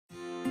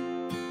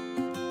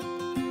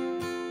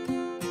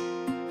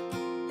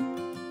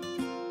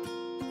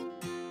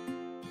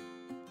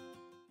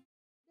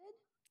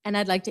And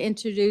I'd like to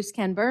introduce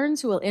Ken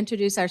Burns, who will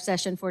introduce our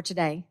session for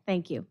today.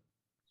 Thank you.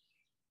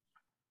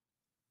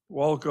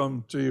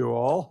 Welcome to you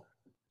all.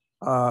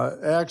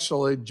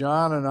 Actually,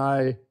 John and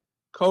I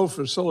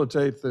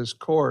co-facilitate this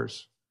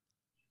course,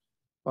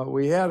 but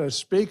we had a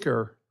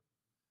speaker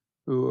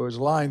who was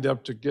lined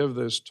up to give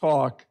this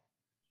talk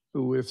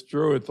who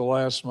withdrew at the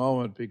last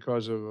moment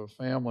because of a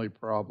family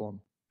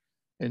problem.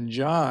 And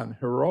John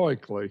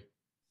heroically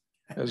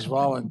has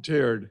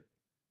volunteered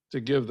to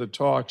give the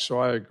talk, so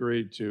I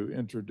agreed to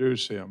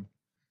introduce him.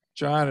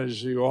 John,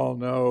 as you all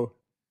know,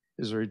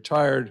 is a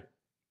retired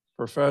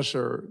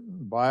professor in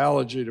the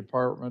biology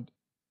department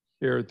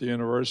here at the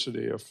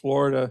University of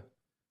Florida,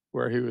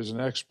 where he was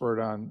an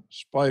expert on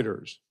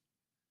spiders.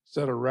 Is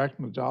that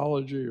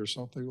arachnidology or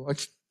something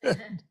like that?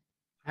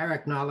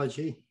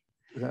 Arachnology.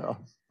 Yeah,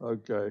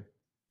 okay.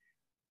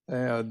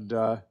 And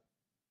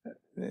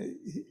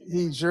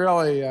he's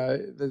really,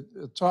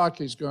 the talk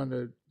he's going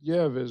to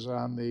give is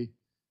on the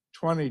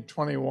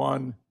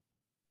 2021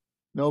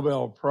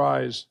 Nobel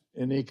Prize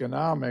in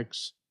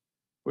Economics,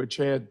 which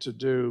had to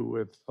do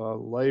with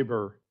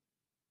labor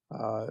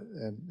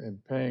and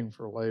paying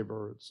for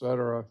labor, et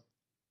cetera.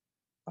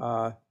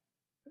 I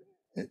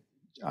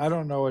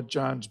don't know what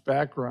John's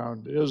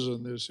background is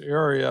in this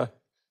area,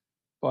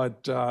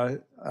 but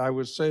I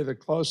would say the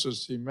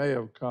closest he may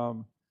have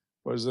come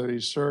was that he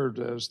served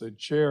as the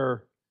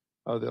chair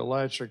of the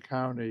Alachua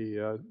County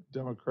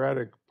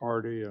Democratic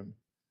Party, and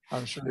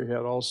I'm sure he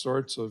had all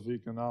sorts of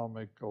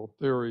economical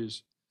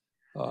theories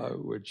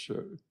which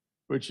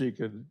he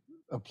could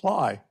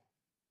apply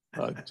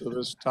to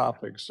this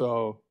topic.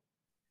 So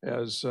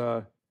as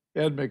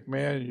Ed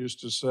McMahon used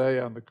to say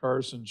on the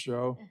Carson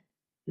Show,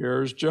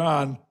 here's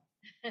John.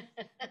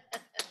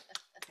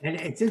 And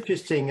it's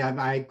interesting,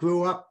 I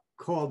grew up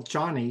called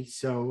Johnny,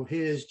 so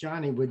here's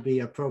Johnny would be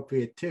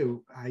appropriate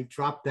too. I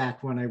dropped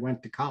that when I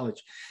went to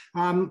college.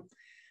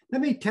 Let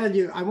me tell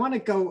you, I want to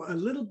go a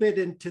little bit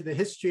into the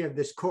history of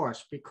this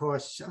course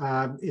because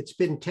it's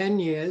been 10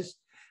 years.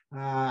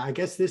 I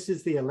guess this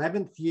is the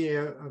 11th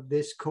year of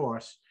this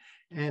course.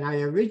 And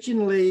I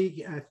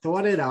originally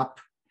thought it up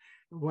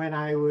when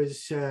I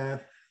was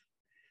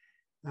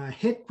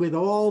hit with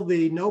all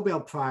the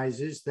Nobel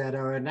Prizes that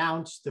are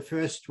announced the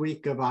first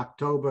week of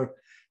October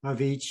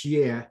of each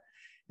year.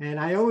 And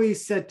I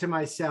always said to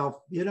myself,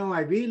 you know,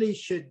 I really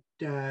should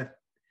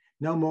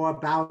know more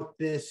about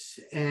this.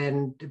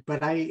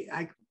 But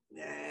I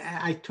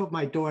told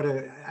my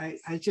daughter,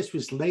 I just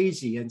was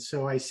lazy. And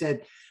so I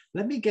said,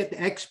 let me get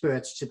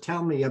experts to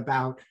tell me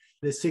about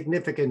the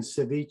significance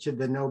of each of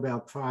the Nobel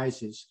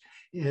Prizes.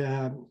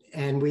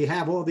 And we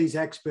have all these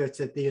experts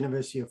at the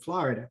University of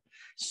Florida.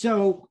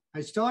 So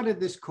I started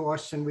this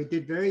course and we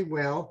did very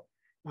well.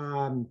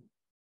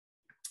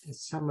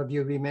 Some of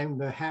you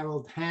remember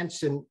Harold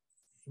Hansen,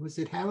 was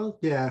it Harold?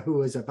 Yeah, who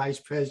was a vice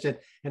president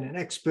and an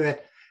expert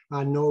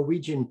on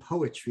Norwegian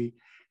poetry.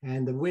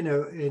 And the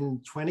winner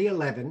in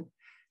 2011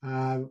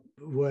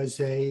 was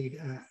a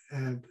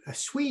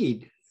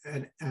Swede,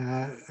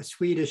 a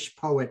Swedish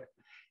poet.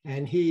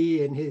 And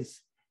he, in his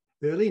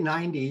early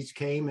 90s,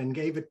 came and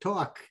gave a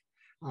talk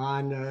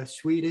on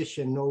Swedish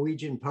and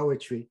Norwegian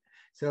poetry.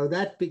 So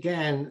that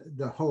began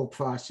the whole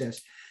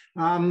process.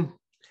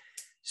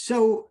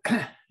 So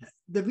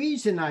the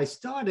reason I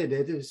started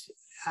it is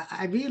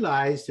I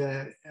realized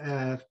that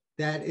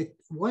it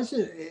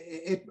wasn't,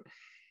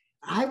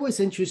 I was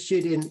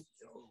interested in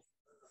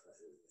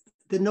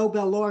the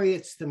Nobel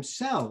laureates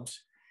themselves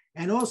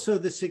and also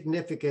the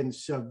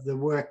significance of the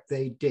work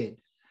they did.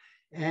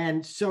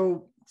 And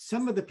so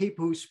some of the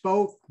people who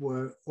spoke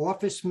were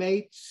office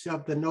mates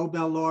of the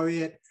Nobel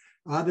laureate,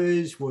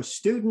 others were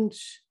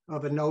students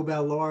of a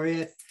Nobel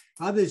laureate,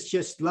 others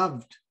just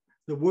loved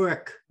the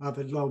work of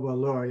a Nobel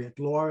laureate.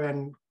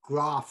 Lauren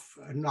Groff,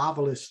 a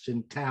novelist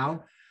in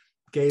town,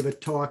 gave a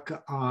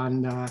talk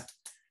on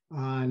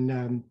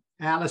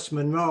Alice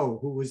Munro,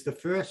 who was the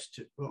first,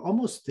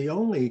 almost the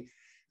only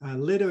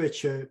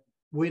literature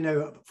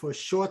winner for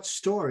short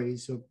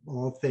stories of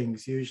all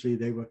things. Usually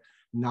they were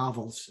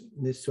novels,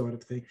 this sort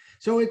of thing.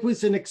 So it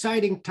was an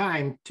exciting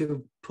time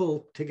to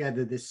pull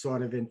together this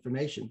sort of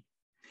information.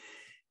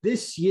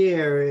 This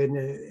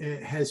year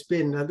has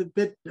been a little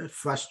bit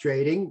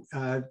frustrating.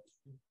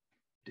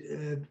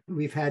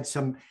 We've had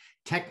some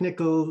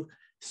technical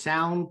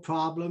sound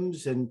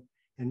problems, and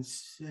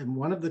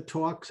one of the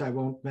talks, I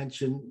won't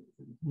mention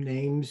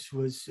names,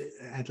 was,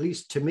 at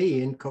least to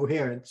me,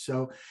 incoherent.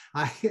 So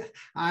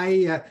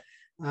I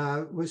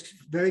was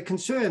very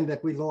concerned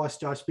that we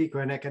lost our speaker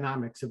on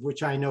economics, of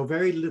which I know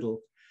very little.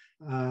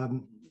 I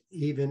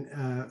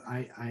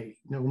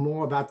know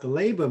more about the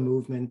labor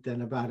movement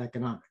than about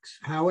economics.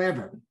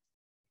 However,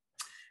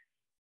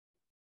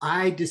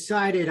 I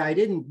decided I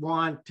didn't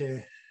want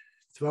to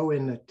throw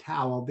in the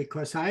towel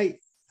because I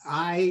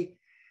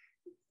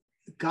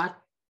got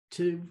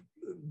to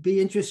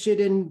be interested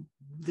in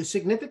the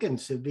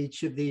significance of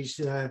each of these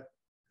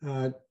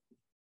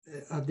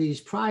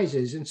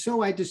prizes. And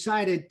so I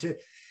decided to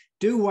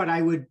do what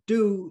I would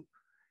do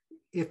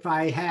if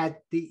I had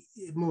the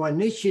more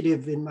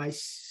initiative in my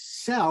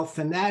itself,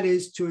 and that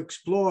is to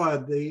explore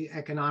the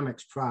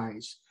economics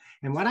prize.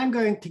 And what I'm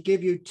going to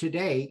give you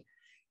today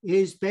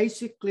is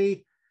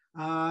basically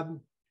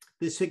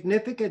the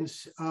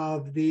significance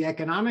of the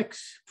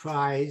economics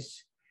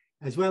prize,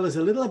 as well as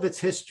a little of its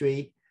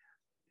history,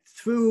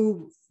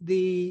 through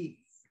the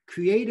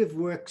creative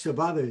works of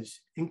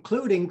others,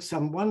 including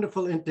some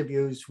wonderful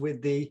interviews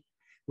with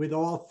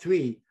all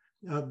three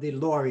of the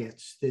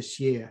laureates this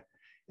year.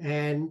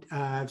 And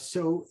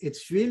so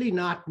it's really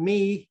not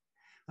me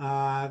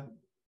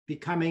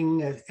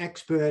becoming an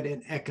expert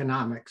in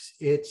economics.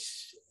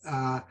 It's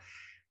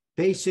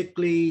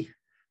basically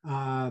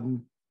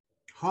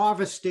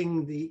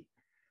harvesting the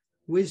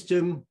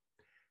wisdom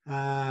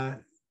and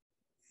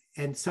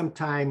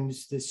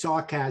sometimes the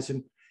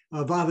sarcasm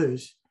of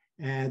others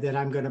that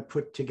I'm going to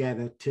put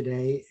together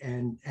today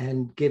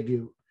and give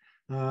you.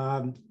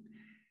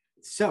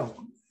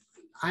 So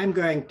I'm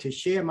going to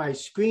share my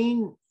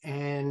screen,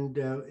 and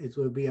it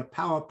will be a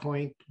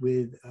PowerPoint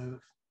with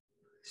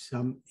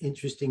some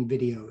interesting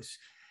videos.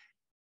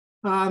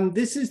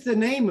 This is the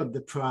name of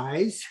the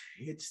prize.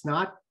 It's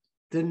not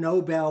the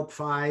Nobel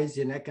Prize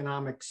in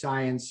Economic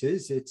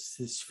Sciences. It's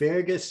the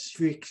Sveriges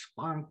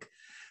Riksbank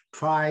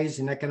Prize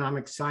in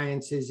Economic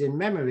Sciences in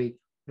memory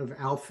of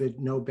Alfred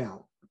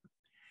Nobel.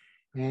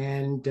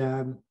 And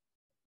a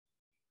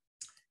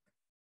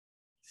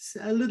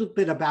little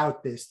bit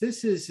about this.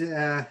 This is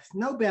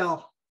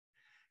Nobel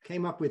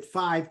came up with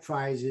 5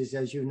 prizes,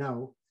 as you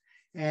know,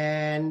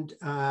 and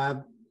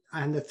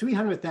on the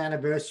 300th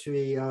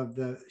anniversary of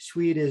the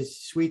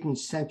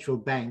Sweden's central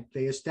bank,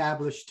 they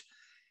established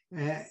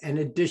an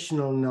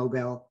additional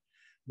Nobel.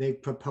 They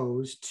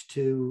proposed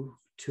to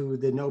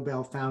the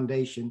Nobel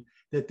Foundation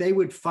that they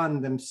would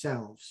fund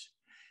themselves,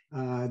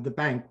 the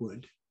bank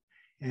would.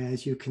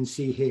 As you can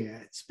see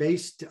here, it's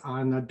based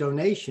on a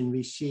donation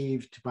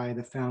received by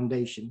the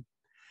foundation.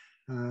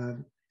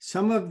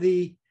 Some of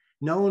the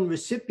known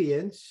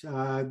recipients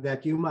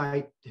that you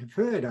might have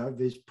heard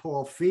of is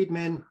Paul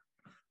Friedman,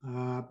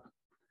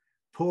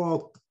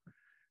 Paul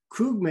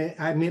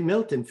Krugman,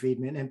 Milton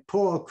Friedman, and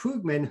Paul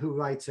Krugman, who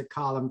writes a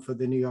column for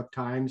the New York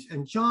Times,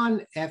 and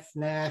John F.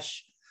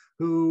 Nash,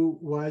 who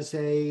was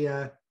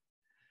a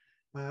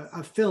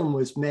film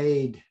was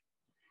made,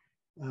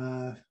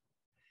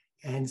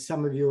 and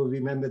some of you will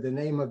remember the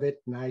name of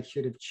it, and I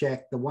should have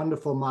checked, The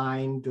Wonderful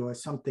Mind or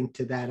something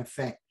to that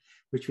effect,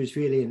 which was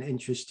really an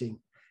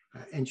interesting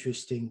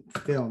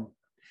film.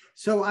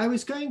 So I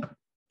was going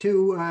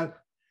to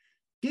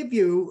give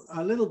you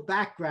a little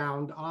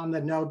background on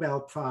the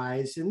Nobel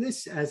Prize. And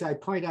this, as I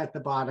point out at the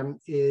bottom,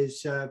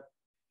 is a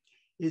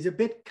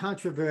bit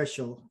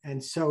controversial.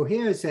 And so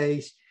here's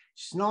a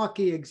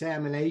snarky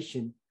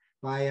examination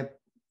by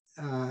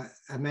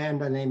a man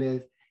by the name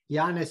of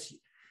Yanis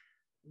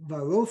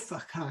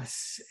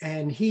Varoufakis,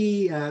 and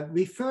he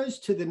refers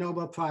to the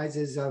Nobel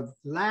Prizes of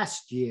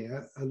last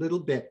year a little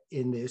bit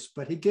in this,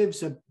 but he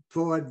gives a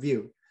broad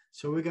view.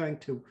 So we're going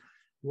to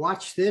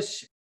watch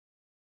this.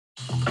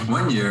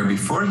 1 year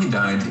before he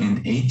died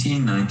in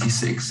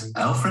 1896,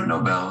 Alfred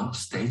Nobel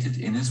stated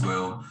in his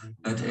will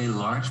that a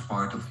large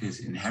part of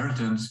his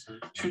inheritance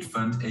should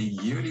fund a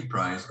yearly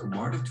prize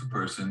awarded to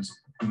persons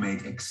who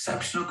made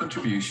exceptional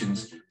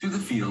contributions to the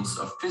fields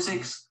of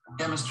physics,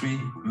 chemistry,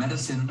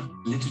 medicine,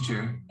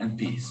 literature, and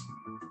peace.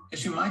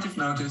 As you might have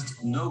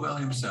noticed, Nobel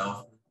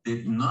himself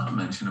did not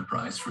mention a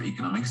prize for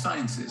economic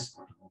sciences.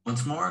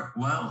 What's more,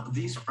 while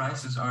these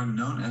prizes are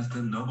known as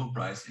the Nobel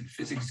Prize in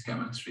Physics,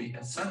 Chemistry,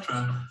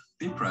 etc.,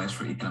 the prize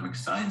for economic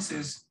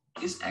sciences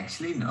is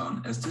actually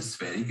known as the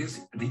Sveriges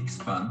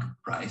Riksbank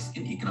Prize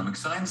in Economic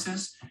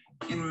Sciences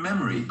in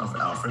memory of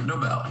Alfred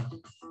Nobel.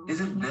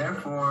 Is it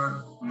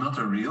therefore not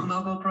a real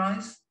Nobel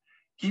Prize?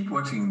 Keep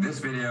watching this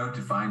video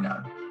to find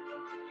out.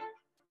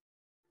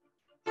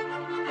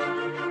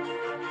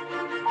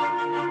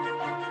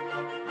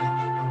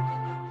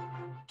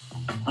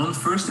 On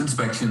first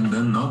inspection,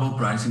 the Nobel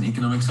Prize in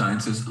Economic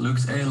Sciences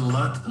looks a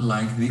lot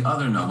like the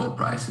other Nobel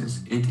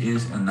Prizes. It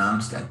is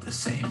announced at the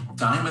same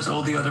time as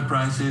all the other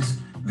prizes.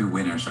 The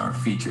winners are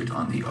featured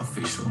on the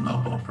official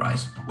Nobel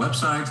Prize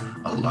website,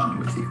 along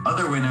with the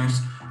other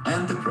winners,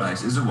 and the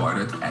prize is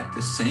awarded at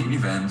the same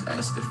event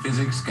as the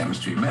Physics,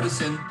 Chemistry,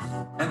 Medicine,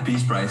 and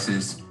Peace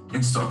Prizes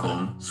in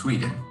Stockholm,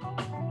 Sweden.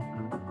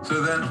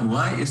 So then,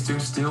 why is there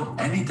still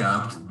any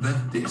doubt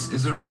that this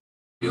is a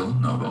real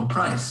Nobel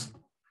Prize?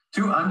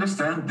 To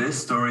understand this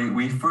story,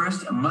 we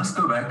first must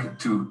go back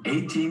to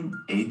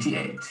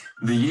 1888,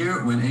 the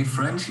year when a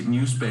French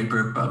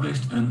newspaper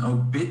published an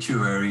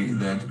obituary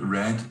that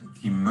read,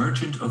 "The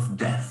Merchant of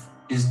Death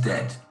is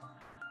dead,"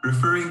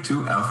 referring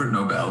to Alfred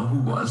Nobel, who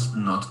was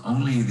not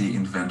only the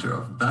inventor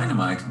of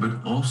dynamite, but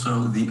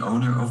also the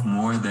owner of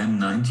more than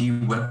 90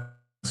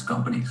 weapons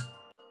companies.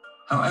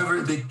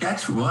 However, the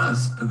catch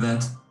was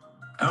that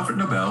Alfred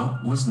Nobel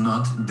was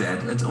not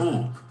dead at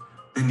all.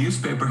 The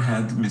newspaper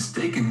had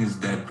mistaken his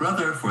dead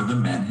brother for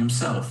the man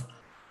himself.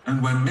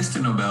 And when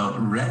Mr. Nobel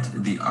read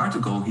the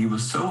article, he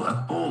was so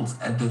appalled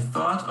at the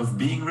thought of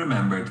being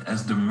remembered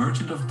as the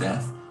Merchant of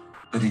Death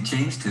that he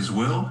changed his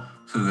will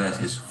so that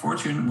his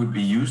fortune would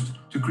be used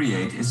to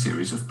create a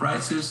series of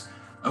prizes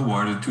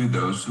awarded to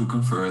those who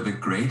confer the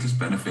greatest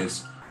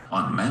benefits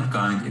on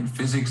mankind in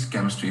physics,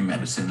 chemistry,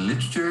 medicine,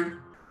 literature,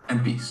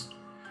 and peace.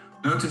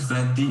 Notice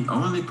that the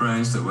only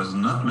prize that was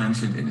not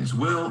mentioned in his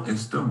will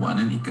is the one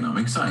in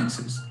economic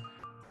sciences.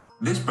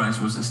 This prize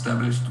was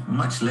established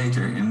much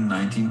later in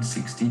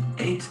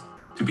 1968,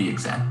 to be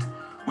exact,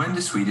 when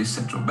the Swedish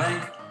central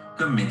bank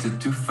committed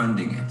to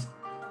funding it.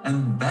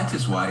 And that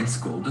is why it's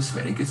called the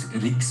Sveriges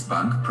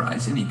Riksbank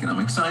Prize in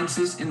Economic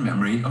Sciences in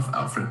memory of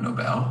Alfred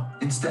Nobel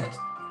instead.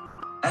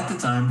 At the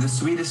time, the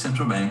Swedish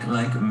central bank,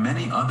 like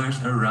many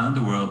others around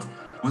the world,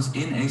 was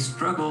in a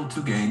struggle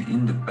to gain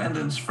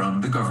independence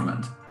from the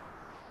government.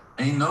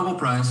 A Nobel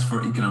Prize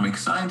for Economic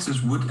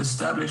Sciences would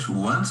establish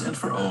once and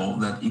for all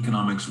that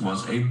economics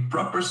was a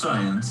proper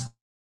science,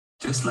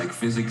 just like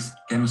physics,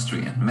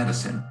 chemistry, and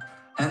medicine.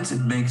 Hence,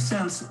 it makes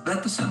sense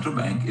that the central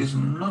bank is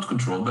not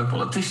controlled by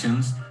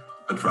politicians,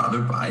 but rather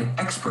by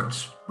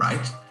experts,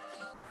 right?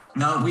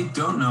 Now, we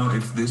don't know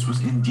if this was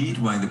indeed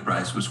why the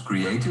prize was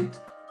created,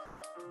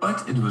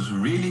 but it was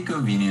really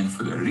convenient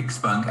for the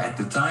Riksbank at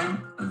the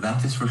time,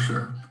 that is for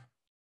sure.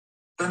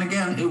 Then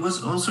again, it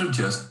was also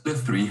just the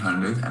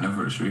 300th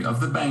anniversary of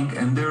the bank,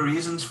 and their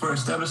reasons for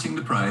establishing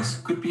the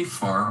prize could be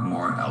far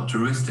more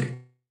altruistic.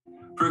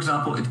 For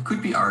example, it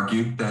could be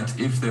argued that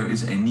if there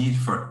is a need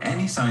for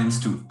any science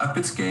to up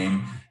its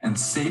game and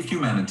save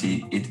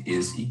humanity, it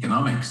is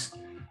economics.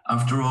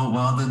 After all,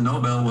 while the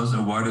Nobel was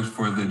awarded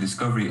for the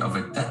discovery of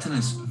a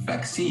tetanus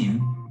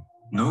vaccine,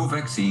 no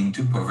vaccine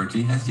to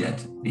poverty has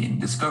yet been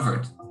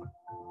discovered.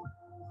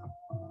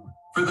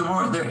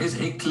 Furthermore, there is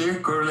a clear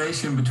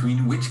correlation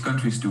between which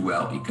countries do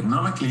well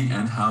economically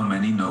and how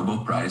many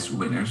Nobel Prize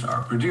winners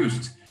are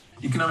produced.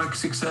 Economic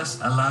success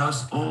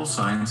allows all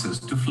sciences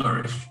to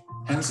flourish.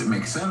 Hence, it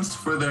makes sense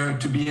for there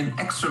to be an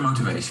extra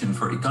motivation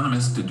for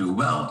economists to do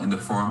well in the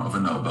form of a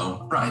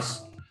Nobel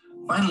Prize.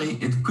 Finally,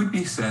 it could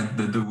be said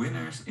that the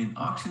winners in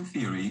auction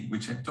theory,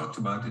 which I talked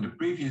about in the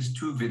previous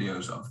 2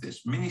 videos of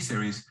this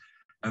mini-series,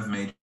 have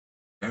made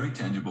very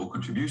tangible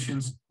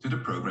contributions to the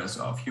progress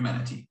of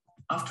humanity.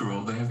 After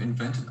all, they have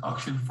invented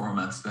auction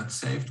formats that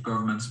saved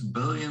governments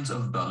billions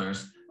of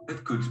dollars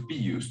that could be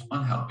used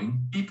on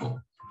helping people.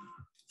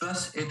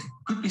 Thus, it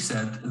could be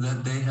said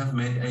that they have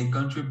made a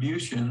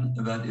contribution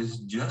that is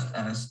just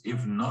as,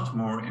 if not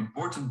more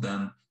important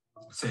than,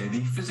 say,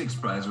 the physics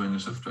prize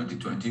winners of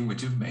 2020,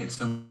 which have made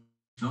some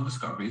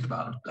discoveries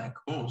about black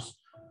holes.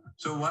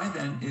 So why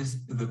then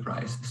is the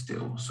prize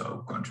still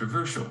so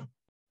controversial?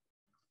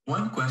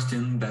 One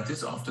question that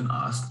is often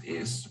asked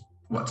is,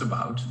 what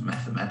about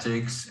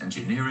mathematics,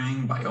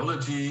 engineering,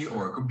 biology,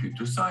 or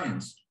computer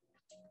science?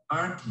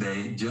 Aren't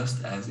they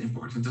just as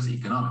important as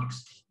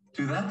economics?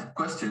 To that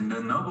question,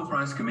 the Nobel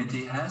Prize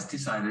Committee has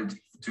decided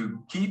to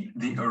keep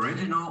the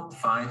original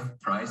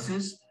 5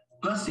 prizes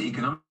plus the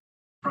economic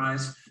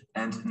prize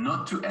and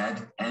not to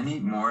add any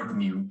more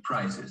new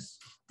prizes.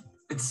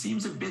 It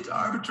seems a bit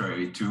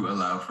arbitrary to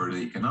allow for the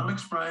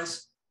economics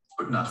prize,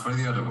 but not for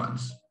the other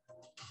ones.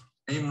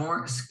 A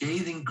more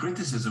scathing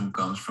criticism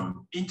comes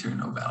from Peter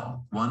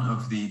Nobel, one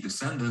of the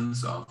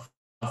descendants of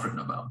Alfred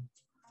Nobel.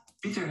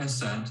 Peter has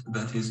said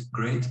that his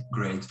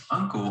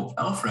great-great-uncle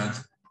Alfred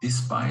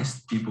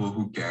despised people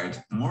who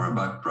cared more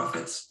about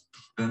profits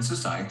than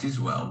society's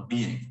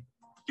well-being.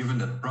 Given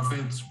that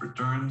profits,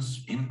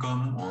 returns,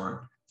 income,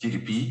 or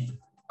GDP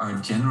are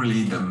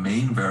generally the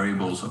main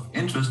variables of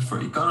interest for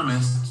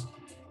economists,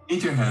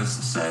 Peter has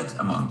said,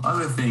 among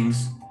other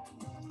things,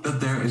 that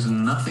there is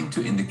nothing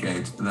to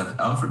indicate that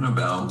Alfred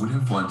Nobel would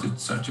have wanted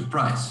such a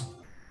prize.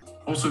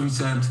 Also, he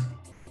said,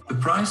 the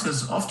prize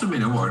has often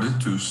been awarded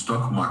to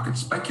stock market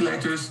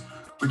speculators,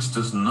 which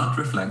does not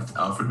reflect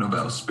Alfred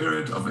Nobel's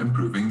spirit of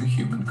improving the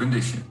human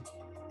condition.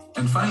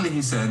 And finally,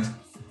 he said,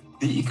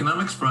 the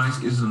economics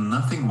prize is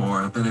nothing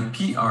more than a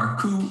PR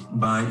coup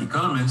by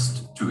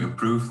economists to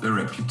improve their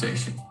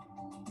reputation.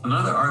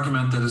 Another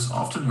argument that is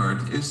often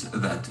heard is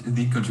that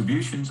the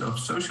contributions of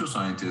social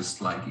scientists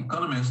like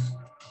economists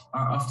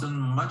are often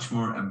much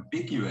more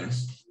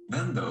ambiguous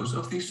than those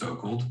of the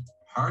so-called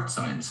hard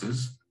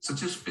sciences,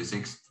 such as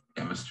physics,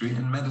 chemistry,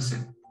 and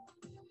medicine.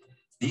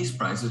 These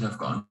prizes have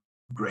gone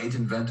to great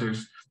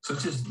inventors,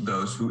 such as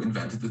those who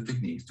invented the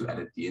techniques to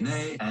edit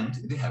DNA and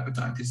the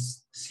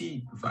hepatitis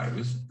C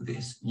virus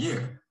this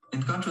year.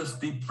 In contrast,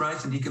 the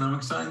prize in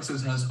economic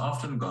sciences has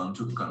often gone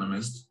to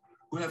economists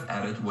who have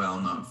added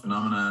well-known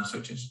phenomena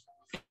such as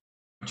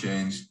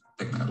change,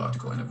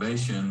 technological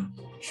innovation,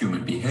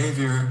 human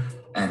behavior,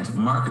 and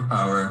market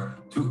power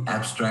to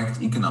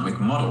abstract economic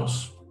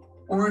models,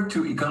 or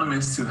to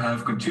economists who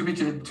have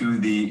contributed to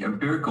the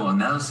empirical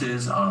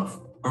analysis of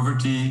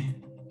poverty,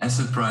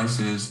 asset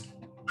prices,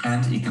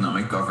 and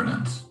economic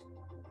governance.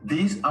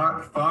 These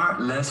are far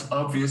less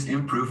obvious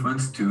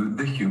improvements to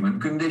the human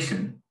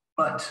condition.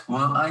 But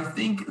while I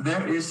think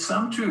there is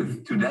some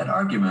truth to that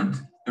argument,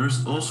 there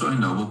is also a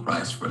Nobel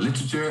Prize for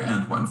Literature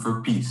and one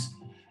for Peace.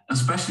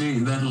 Especially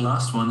that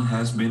last one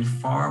has been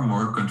far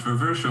more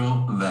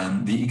controversial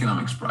than the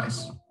economics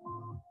prize.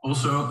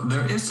 Also,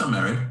 there is some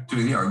merit to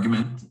the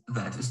argument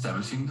that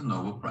establishing the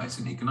Nobel Prize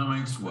in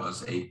Economics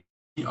was a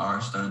PR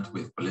stunt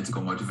with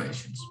political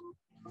motivations.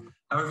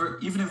 However,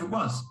 even if it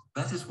was,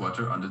 that is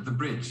water under the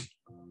bridge.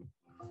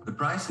 The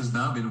prize has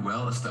now been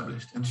well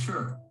established, and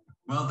sure,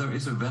 while there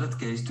is a valid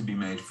case to be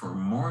made for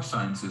more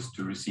sciences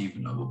to receive a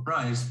Nobel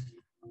Prize,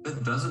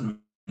 that doesn't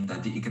mean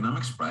that the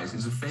Economics Prize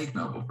is a fake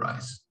Nobel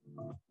Prize.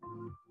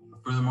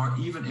 Furthermore,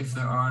 even if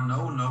there are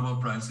no Nobel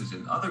Prizes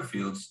in other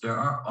fields, there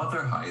are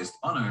other highest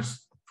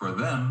honors for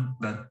them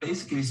that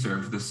basically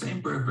serve the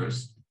same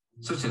purpose,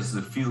 such as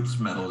the Fields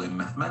Medal in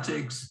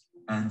Mathematics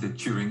and the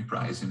Turing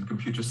Prize in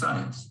Computer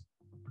Science.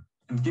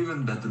 And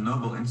given that the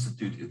Nobel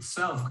Institute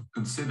itself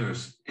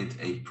considers it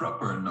a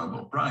proper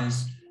Nobel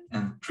Prize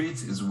and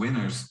treats its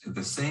winners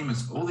the same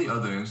as all the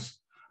others,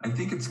 I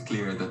think it's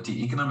clear that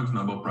the Economic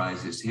Nobel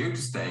Prize is here to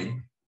stay,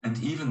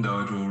 and even though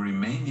it will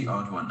remain the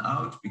odd one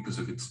out because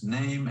of its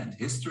name and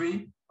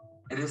history,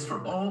 it is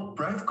for all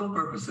practical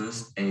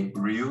purposes a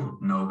real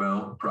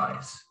Nobel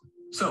Prize.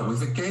 So, with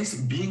the case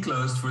being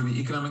closed for the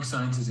economic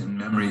sciences in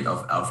memory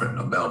of Alfred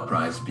Nobel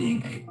Prize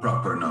being a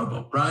proper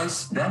Nobel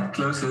Prize, that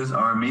closes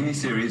our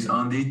mini-series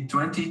on the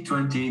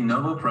 2020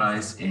 Nobel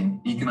Prize in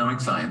Economic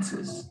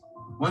Sciences.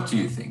 What do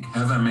you think?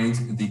 Have I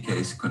made the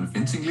case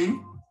convincingly?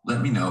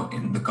 Let me know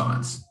in the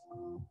comments.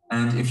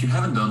 And if you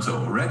haven't done so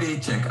already,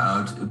 check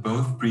out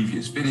both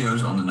previous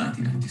videos on the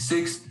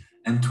 1996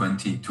 and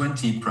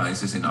 2020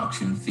 prizes in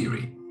auction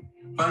theory.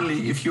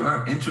 Finally, if you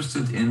are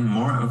interested in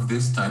more of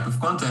this type of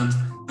content,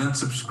 then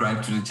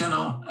subscribe to the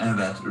channel, and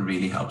that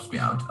really helps me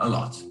out a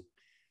lot.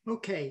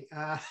 Okay,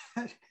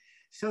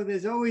 so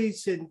there's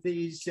always in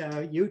these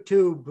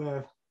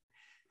YouTube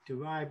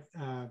derived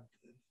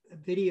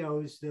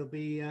videos, there'll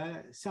be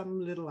some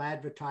little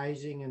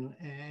advertising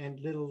and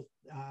little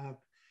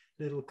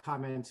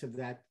comments of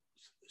that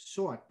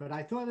sort. But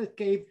I thought it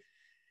gave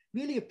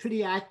really a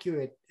pretty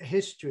accurate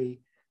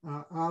history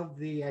of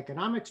the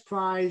economics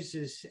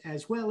prizes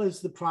as well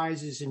as the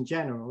prizes in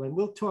general. And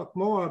we'll talk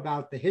more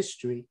about the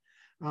history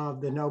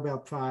of the Nobel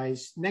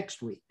Prize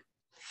next week.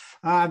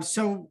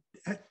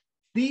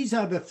 These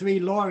are the three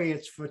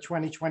laureates for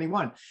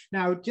 2021.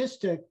 Now,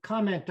 just to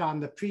comment on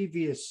the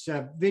previous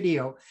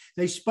video,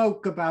 they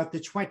spoke about the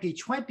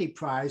 2020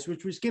 prize,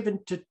 which was given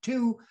to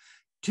two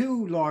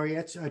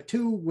laureates,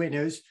 two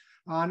winners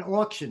on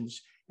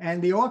auctions.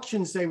 And the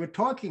auctions they were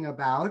talking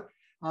about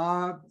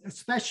are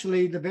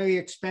especially the very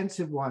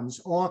expensive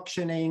ones,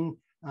 auctioning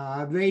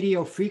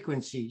radio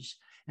frequencies,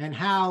 and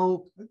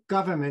how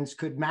governments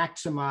could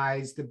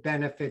maximize the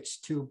benefits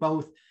to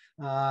both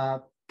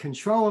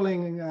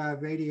controlling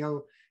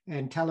radio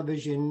and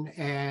television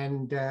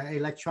and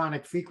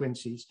electronic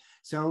frequencies.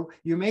 So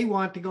you may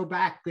want to go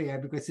back there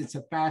because it's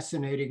a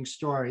fascinating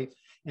story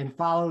and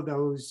follow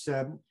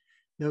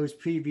those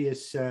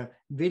previous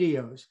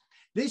videos.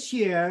 This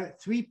year,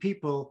 3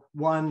 people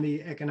won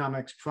the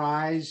economics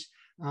prize.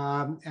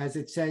 As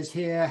it says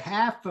here,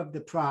 half of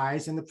the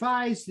prize, and the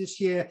prize this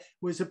year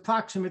was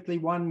approximately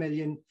 $1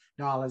 million,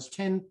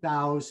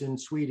 10,000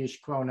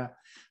 Swedish krona,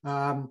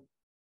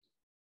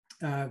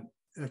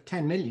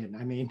 10 million,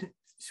 I mean,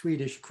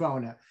 Swedish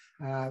krona,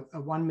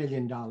 $1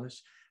 million.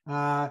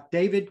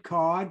 David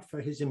Card for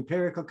his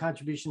empirical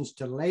contributions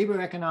to labor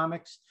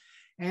economics,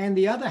 and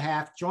the other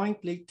half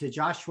jointly to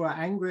Joshua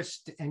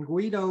Angrist and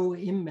Guido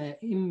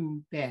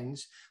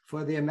Imbens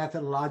for their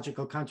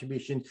methodological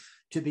contribution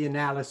to the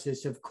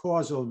analysis of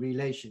causal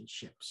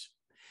relationships.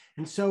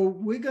 And so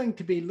we're going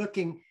to be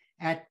looking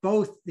at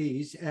both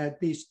these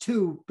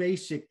two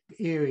basic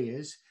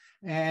areas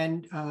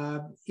and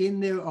in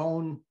their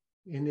own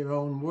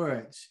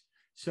words.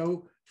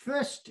 So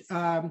first,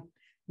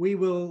 we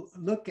will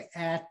look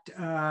at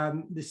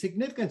the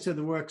significance of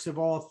the works of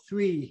all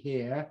three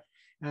here.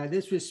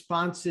 This was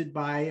sponsored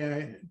by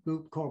a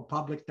group called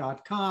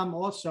public.com,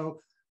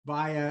 also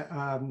via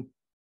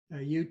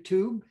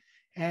YouTube.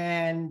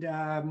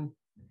 And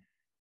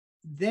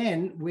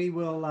then we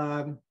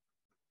will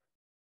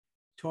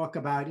talk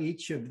about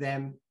each of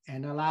them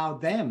and allow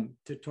them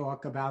to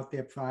talk about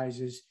their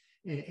prizes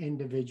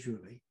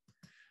individually.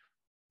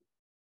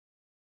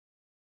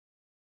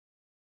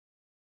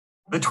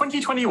 The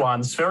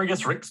 2021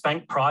 Sveriges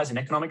Riksbank Prize in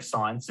Economic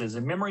Sciences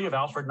in Memory of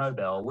Alfred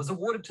Nobel was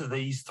awarded to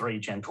these 3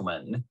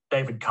 gentlemen: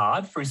 David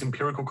Card for his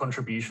empirical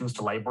contributions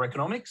to labour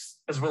economics,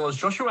 as well as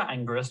Joshua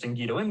Angrist and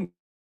Guido Imbens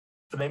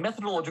for their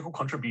methodological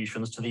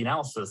contributions to the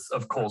analysis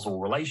of causal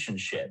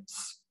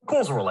relationships.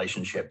 Causal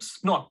relationships,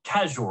 not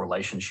casual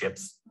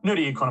relationships.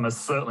 Nerdy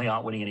economists certainly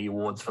aren't winning any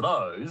awards for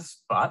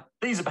those, but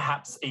these are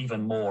perhaps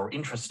even more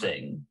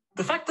interesting.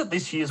 The fact that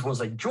this year's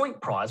was a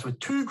joint prize with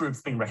 2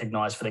 groups being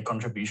recognised for their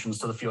contributions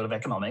to the field of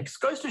economics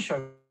goes to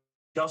show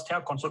just how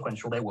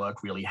consequential their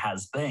work really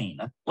has been.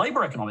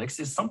 Labour economics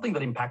is something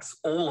that impacts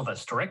all of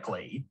us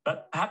directly,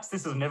 but perhaps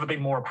this has never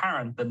been more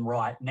apparent than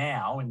right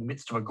now in the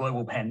midst of a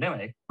global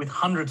pandemic, with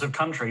hundreds of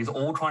countries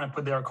all trying to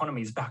put their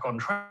economies back on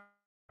track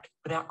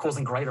without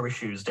causing greater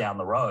issues down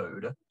the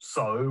road.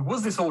 So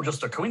was this all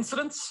just a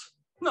coincidence?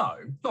 No,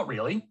 not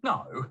really,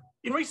 no.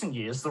 In recent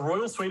years, the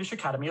Royal Swedish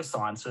Academy of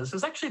Sciences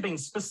has actually been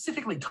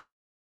specifically targeting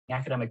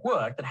academic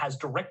work that has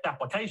direct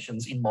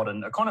applications in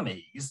modern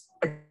economies.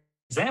 An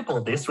example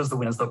of this was the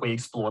winners that we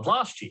explored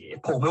last year,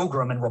 Paul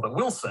Milgram and Robert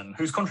Wilson,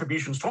 whose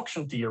contributions to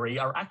auction theory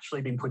are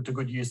actually being put to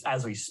good use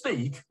as we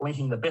speak,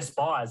 linking the best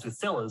buyers with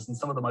sellers in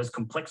some of the most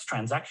complex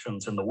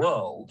transactions in the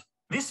world.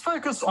 This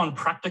focus on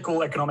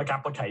practical economic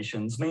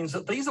applications means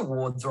that these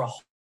awards are a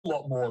whole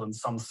lot more than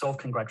some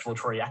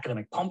self-congratulatory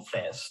academic pomp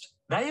fest.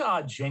 They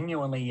are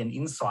genuinely an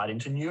insight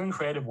into new and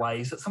creative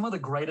ways that some of the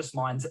greatest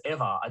minds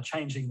ever are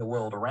changing the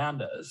world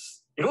around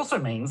us. It also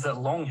means that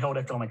long-held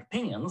economic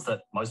opinions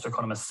that most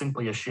economists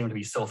simply assume to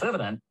be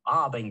self-evident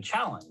are being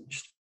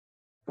challenged.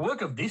 The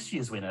work of this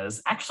year's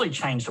winners actually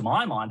changed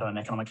my mind on an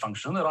economic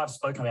function that I've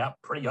spoken about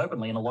pretty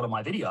openly in a lot of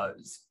my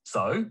videos.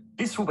 So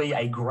this will be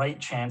a great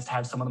chance to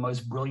have some of the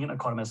most brilliant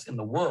economists in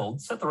the world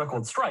set the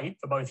record straight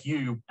for both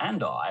you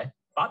and I,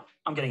 but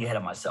I'm getting ahead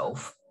of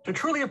myself. To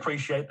truly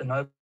appreciate the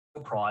Nobel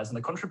Prize and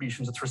the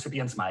contributions its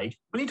recipients make,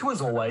 we need to, as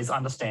always,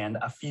 understand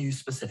a few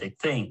specific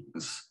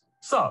things.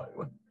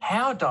 So,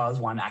 how does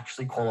one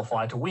actually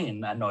qualify to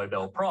win a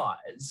Nobel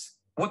Prize?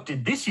 What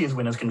did this year's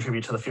winners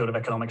contribute to the field of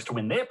economics to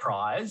win their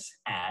prize?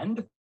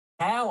 And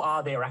how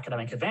are their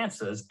academic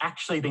advances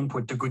actually being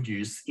put to good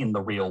use in the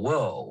real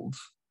world?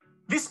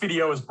 This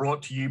video is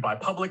brought to you by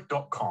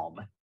Public.com,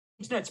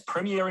 Internet's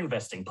premier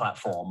investing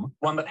platform,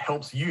 one that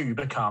helps you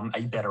become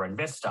a better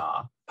investor.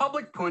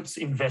 Public puts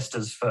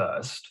investors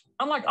first.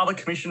 Unlike other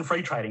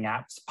commission-free trading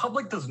apps,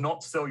 Public does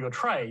not sell your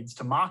trades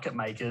to market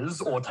makers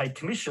or take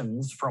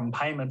commissions from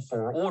payment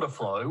for order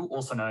flow,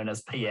 also known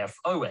as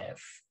PFOF.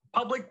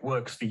 Public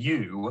works for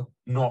you,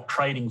 not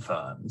trading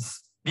firms.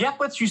 The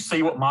app lets you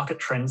see what market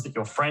trends that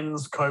your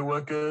friends,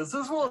 co-workers,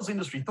 as well as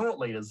industry thought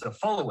leaders are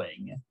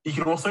following. You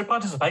can also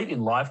participate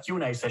in live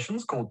Q&A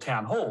sessions called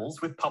town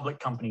halls with public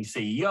company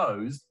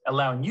CEOs,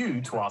 allowing you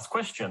to ask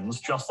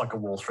questions just like a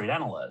Wall Street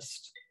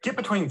analyst. Get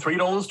between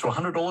 $3 to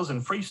 $100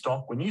 in free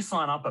stock when you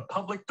sign up at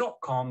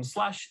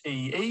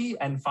public.com/EE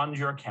and fund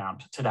your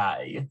account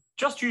today.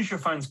 Just use your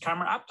phone's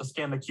camera app to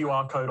scan the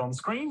QR code on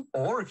screen,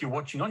 or if you're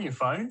watching on your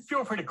phone,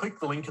 feel free to click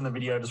the link in the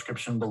video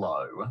description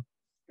below.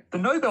 The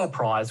Nobel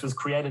Prize was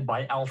created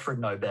by Alfred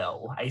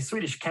Nobel, a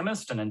Swedish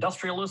chemist and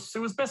industrialist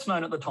who was best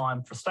known at the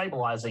time for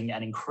stabilizing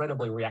an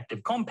incredibly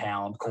reactive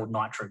compound called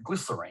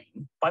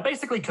nitroglycerine. By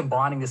basically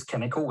combining this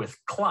chemical with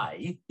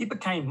clay, it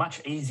became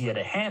much easier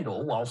to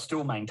handle while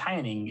still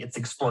maintaining its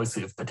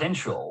explosive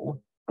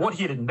potential. What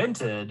he had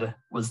invented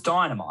was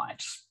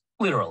dynamite,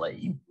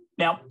 literally.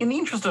 Now, in the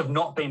interest of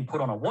not being put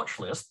on a watch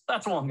list,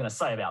 that's all I'm going to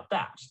say about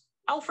that.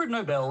 Alfred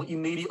Nobel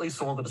immediately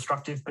saw the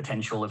destructive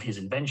potential of his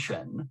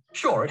invention.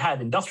 Sure, it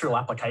had industrial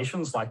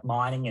applications like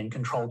mining and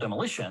controlled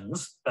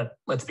demolitions, but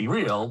let's be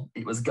real,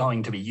 it was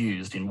going to be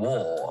used in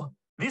war.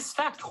 This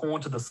fact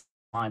haunted the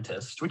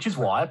scientist, which is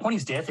why, upon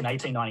his death in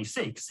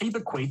 1896, he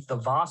bequeathed the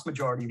vast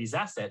majority of his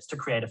assets to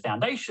create a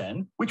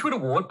foundation which would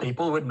award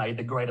people who had made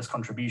the greatest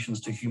contributions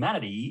to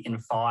humanity in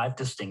 5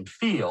 distinct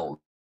fields: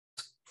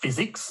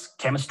 physics,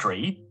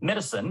 chemistry,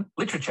 medicine,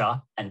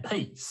 literature, and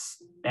peace.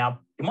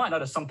 Now, you might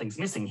notice something's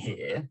missing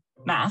here.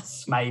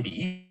 Maths,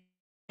 maybe.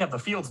 You have the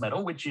Fields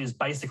Medal, which is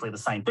basically the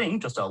same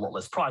thing, just a lot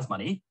less prize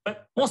money.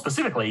 But more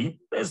specifically,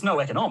 there's no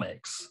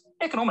economics.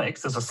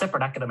 Economics, as a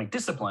separate academic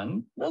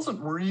discipline,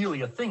 wasn't really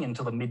a thing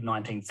until the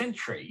mid-19th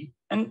century.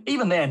 And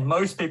even then,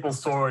 most people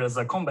saw it as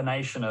a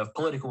combination of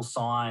political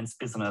science,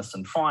 business,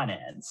 and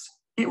finance.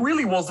 It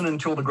really wasn't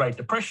until the Great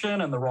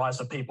Depression and the rise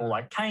of people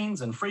like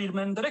Keynes and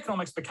Friedman that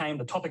economics became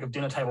the topic of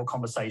dinner table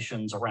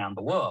conversations around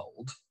the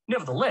world.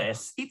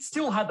 Nevertheless, it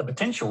still had the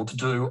potential to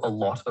do a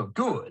lot of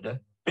good.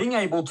 Being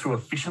able to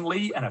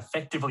efficiently and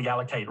effectively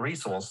allocate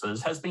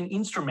resources has been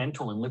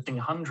instrumental in lifting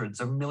hundreds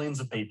of millions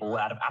of people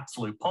out of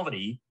absolute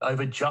poverty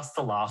over just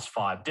the last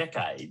 5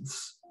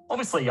 decades.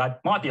 Obviously, I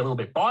might be a little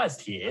bit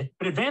biased here,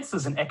 but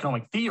advances in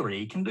economic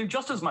theory can do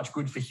just as much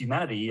good for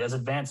humanity as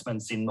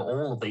advancements in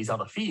all of these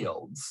other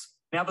fields.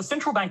 Now, the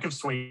Central Bank of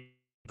Sweden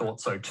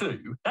thought so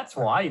too. That's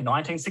why in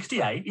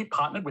 1968, it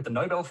partnered with the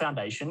Nobel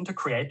Foundation to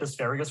create the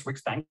Sveriges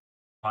Riksbank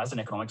Prize in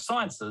Economic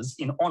Sciences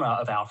in honour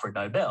of Alfred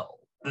Nobel,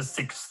 the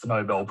 6th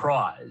Nobel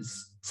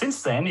Prize.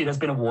 Since then, it has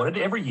been awarded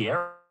every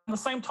year at the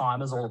same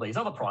time as all of these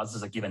other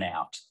prizes are given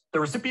out. The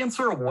recipients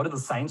are awarded the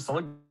same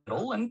solid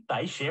medal and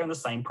they share in the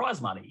same prize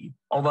money,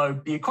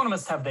 although the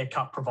economists have their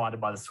cut provided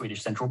by the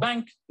Swedish Central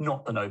Bank,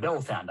 not the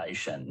Nobel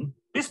Foundation.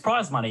 This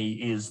prize money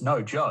is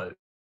no joke.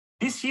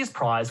 This year's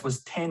prize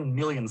was 10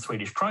 million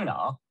Swedish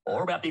krona,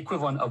 or about the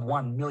equivalent of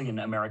 1 million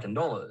American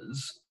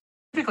dollars.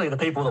 Typically, the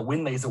people that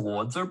win these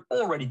awards are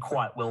already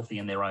quite wealthy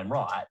in their own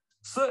right.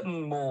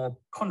 Certain more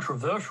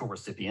controversial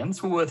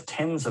recipients were worth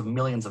tens of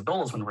millions of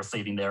dollars when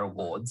receiving their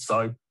awards,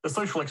 so the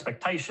social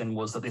expectation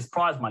was that this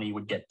prize money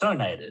would get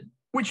donated,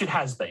 which it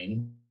has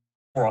been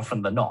more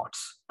often than not.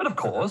 But of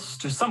course,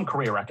 to some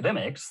career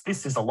academics,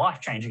 this is a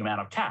life-changing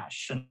amount of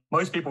cash, and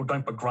most people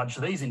don't begrudge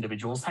these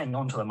individuals hanging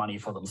on to the money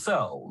for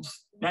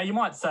themselves. Now, you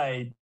might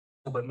say,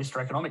 but Mr.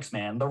 Economics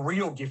Man, the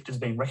real gift is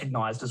being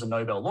recognised as a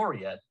Nobel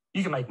laureate.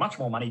 You can make much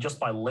more money just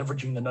by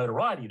leveraging the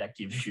notoriety that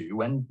gives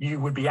you, and you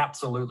would be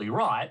absolutely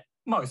right,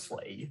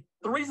 mostly.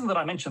 The reason that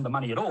I mentioned the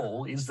money at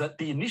all is that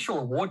the initial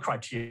award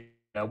criteria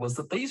was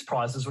that these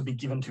prizes would be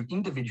given to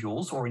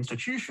individuals or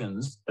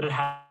institutions that had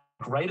had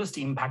greatest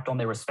impact on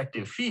their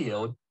respective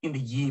field in the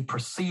year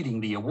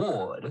preceding the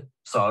award.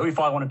 So if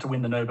I wanted to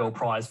win the Nobel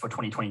Prize for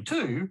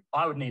 2022,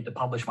 I would need to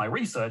publish my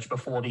research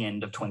before the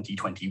end of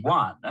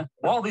 2021.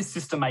 While this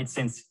system made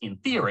sense in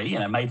theory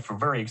and it made for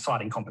very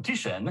exciting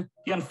competition,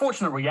 the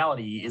unfortunate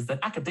reality is that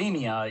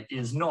academia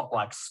is not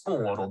like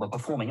sport or the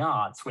performing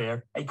arts,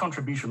 where a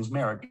contribution's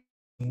merit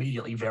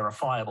immediately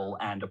verifiable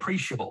and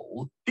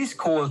appreciable. This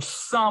caused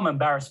some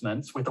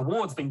embarrassments, with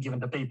awards being given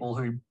to people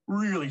who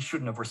really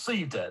shouldn't have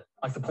received it,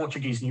 like the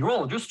Portuguese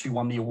neurologist who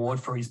won the award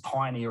for his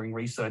pioneering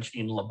research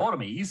in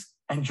lobotomies,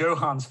 and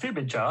Johannes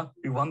Fibiger,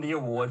 who won the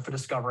award for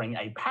discovering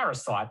a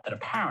parasite that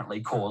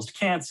apparently caused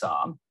cancer.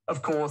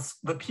 Of course,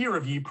 the peer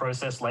review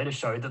process later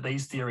showed that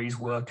these theories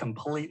were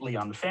completely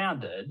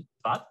unfounded,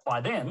 but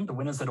by then, the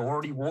winners had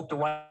already walked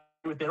away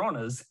with their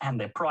honours and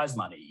their prize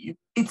money.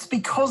 It's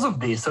because of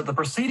this that the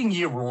preceding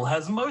year rule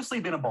has mostly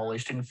been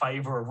abolished in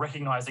favour of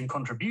recognising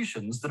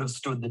contributions that have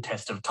stood the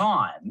test of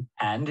time,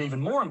 and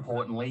even more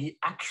importantly,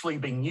 actually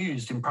being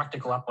used in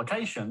practical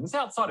applications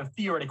outside of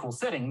theoretical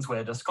settings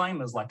where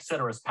disclaimers like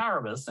ceteris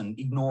paribus and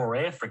ignore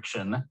air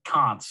friction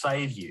can't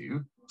save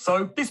you.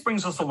 So this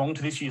brings us along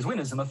to this year's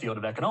winners in the field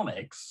of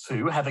economics,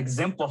 who have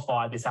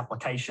exemplified this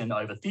application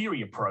over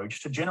theory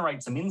approach to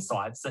generate some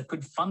insights that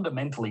could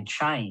fundamentally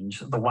change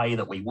the way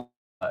that we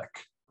work.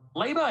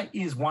 Labour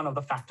is one of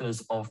the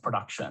factors of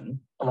production,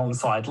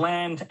 alongside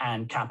land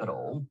and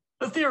capital.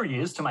 The theory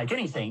is, to make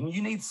anything,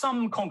 you need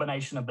some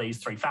combination of these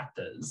three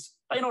factors.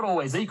 They're not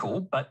always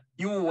equal, but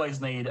you always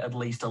need at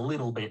least a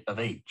little bit of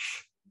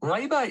each.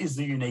 Labour is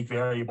the unique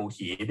variable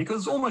here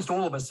because almost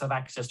all of us have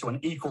access to an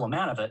equal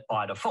amount of it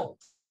by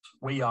default.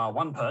 We are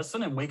one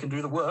person and we can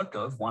do the work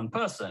of one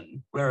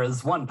person,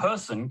 whereas one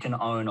person can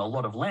own a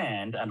lot of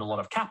land and a lot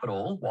of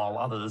capital while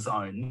others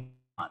own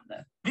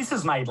none. This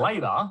has made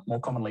labour, more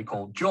commonly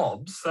called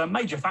jobs, a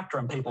major factor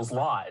in people's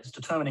lives,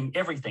 determining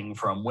everything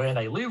from where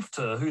they live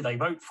to who they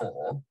vote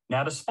for.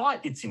 Now,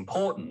 despite its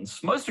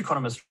importance, most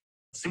economists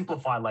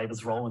simplify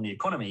labour's role in the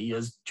economy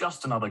as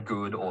just another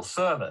good or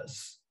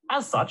service.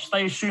 As such,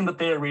 they assume that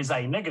there is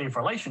a negative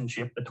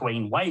relationship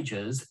between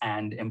wages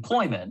and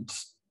employment.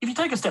 If you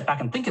take a step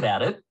back and think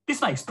about it,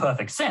 this makes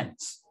perfect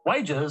sense.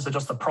 Wages are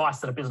just the price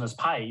that a business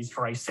pays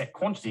for a set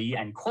quantity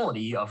and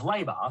quality of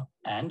labour,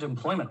 and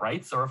employment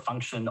rates are a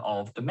function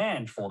of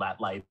demand for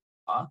that labour.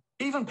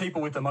 Even people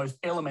with the most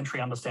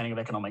elementary understanding of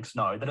economics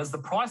know that as the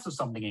price of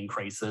something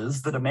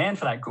increases, the demand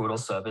for that good or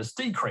service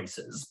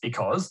decreases,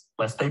 because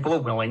less people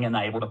are willing and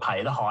able to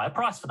pay the higher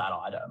price for that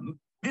item.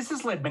 This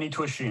has led many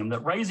to assume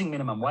that raising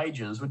minimum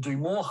wages would do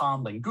more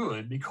harm than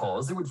good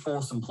because it would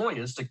force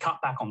employers to cut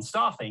back on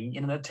staffing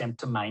in an attempt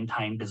to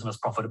maintain business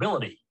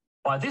profitability.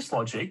 By this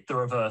logic, the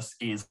reverse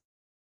is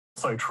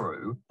also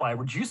true. By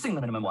reducing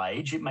the minimum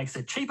wage, it makes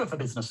it cheaper for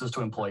businesses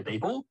to employ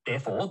people,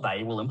 therefore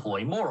they will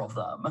employ more of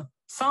them.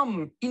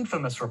 Some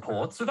infamous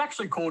reports have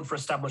actually called for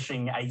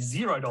establishing a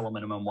 $0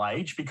 minimum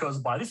wage because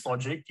by this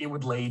logic, it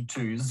would lead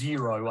to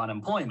zero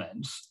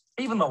unemployment.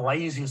 Even the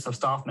laziest of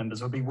staff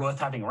members would be worth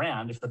having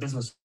around if the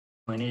business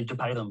only needed to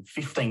pay them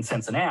 15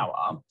 cents an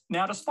hour.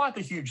 Now, despite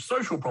the huge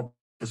social problem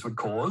this would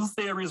cause,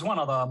 there is one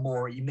other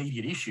more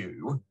immediate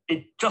issue.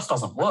 It just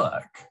doesn't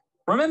work.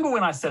 Remember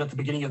when I said at the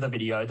beginning of the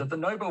video that the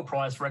Nobel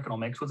Prize for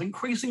Economics was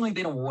increasingly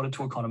being awarded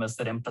to economists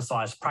that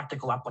emphasise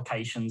practical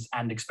applications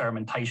and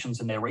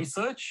experimentations in their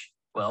research?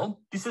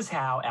 Well, this is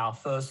how our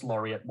first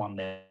laureate won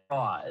their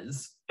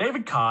prize.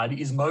 David Card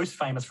is most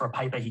famous for a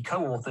paper he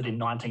co-authored in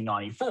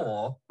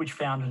 1994, which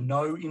found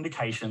no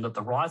indication that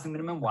the rising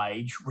minimum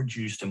wage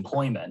reduced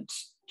employment.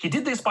 He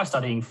did this by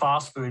studying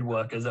fast food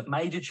workers at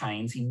major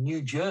chains in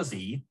New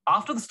Jersey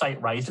after the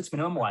state raised its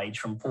minimum wage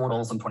from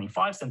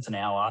 $4.25 an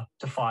hour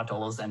to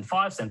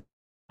 $5.05 an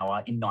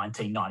hour in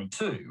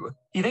 1992.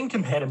 He then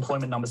compared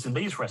employment numbers in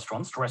these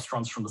restaurants to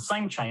restaurants from the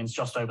same chains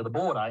just over the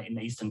border in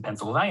eastern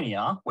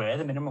Pennsylvania, where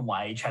the minimum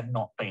wage had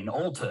not been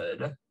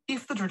altered.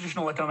 If the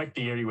traditional economic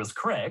theory was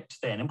correct,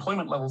 then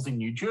employment levels in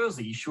New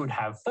Jersey should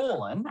have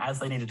fallen as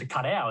they needed to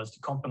cut hours to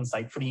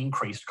compensate for the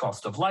increased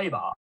cost of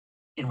labour.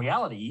 In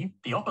reality,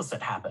 the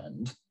opposite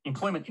happened.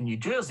 Employment in New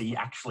Jersey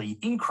actually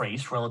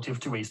increased relative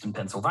to eastern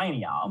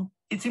Pennsylvania.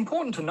 It's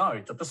important to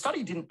note that the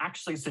study didn't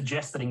actually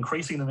suggest that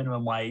increasing the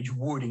minimum wage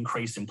would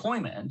increase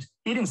employment.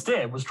 It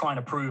instead was trying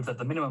to prove that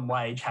the minimum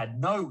wage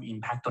had no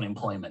impact on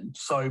employment,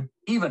 so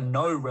even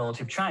no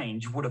relative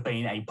change would have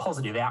been a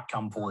positive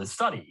outcome for this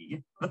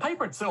study. The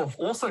paper itself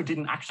also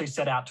didn't actually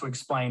set out to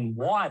explain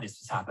why this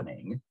was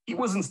happening. It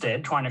was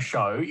instead trying to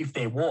show if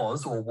there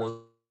was or was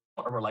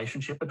a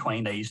relationship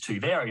between these two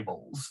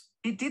variables.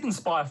 It did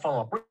inspire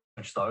follow-up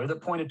research, though,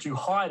 that pointed to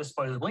higher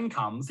disposable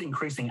incomes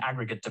increasing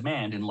aggregate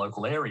demand in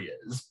local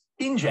areas.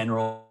 In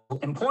general,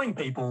 employing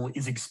people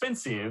is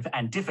expensive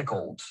and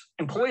difficult.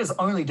 Employers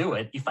only do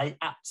it if they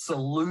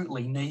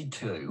absolutely need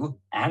to.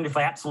 And if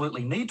they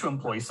absolutely need to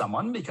employ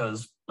someone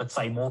because, let's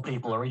say more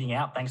people are eating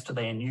out thanks to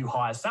their new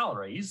higher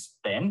salaries,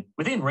 then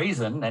within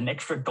reason, an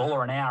extra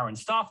 $1 an hour in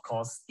staff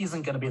costs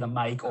isn't going to be the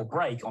make or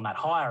break on that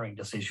hiring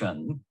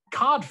decision.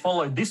 Card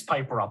followed this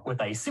paper up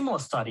with a similar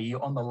study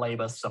on the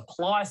labour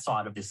supply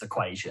side of this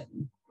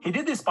equation. He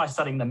did this by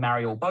studying the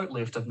Mariel boat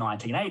lift of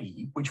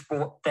 1980, which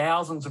brought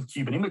thousands of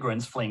Cuban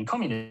immigrants fleeing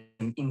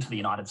communism into the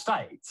United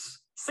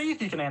States. See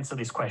if you can answer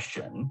this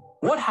question.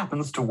 What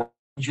happens to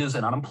wages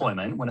and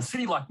unemployment when a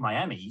city like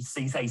Miami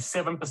sees a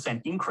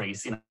 7%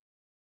 increase in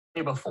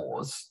labour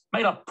force,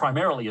 made up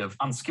primarily of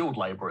unskilled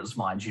labourers,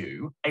 mind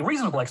you? A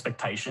reasonable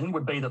expectation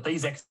would be that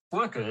these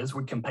ex-workers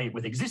would compete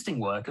with existing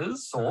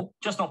workers or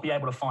just not be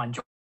able to find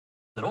jobs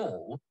at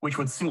all, which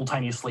would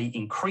simultaneously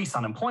increase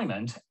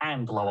unemployment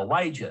and lower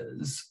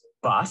wages.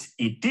 But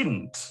it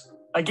didn't.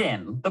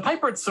 Again, the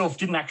paper itself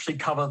didn't actually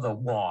cover the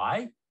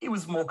why. It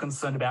was more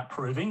concerned about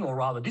proving, or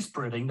rather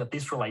disproving, that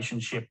this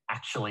relationship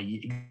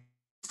actually existed.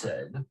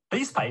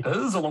 These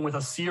papers, along with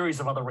a series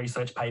of other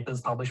research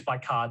papers published by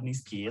Card and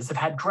his peers, have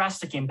had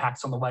drastic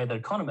impacts on the way that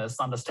economists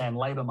understand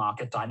labour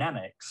market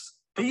dynamics.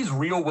 These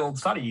real-world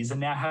studies are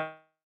now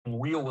having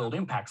real-world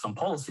impacts on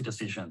policy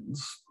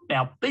decisions.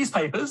 Now, these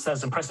papers,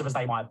 as impressive as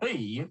they might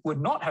be, would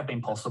not have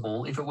been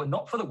possible if it were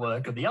not for the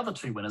work of the other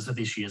two winners of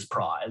this year's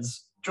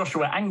prize,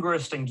 Joshua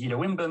Angrist and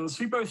Guido Imbens,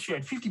 who both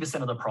shared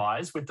 50% of the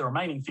prize, with the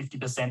remaining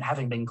 50%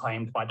 having been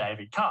claimed by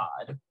David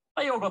Card.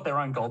 They all got their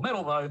own gold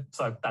medal though,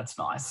 so that's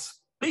nice.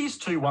 These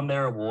two won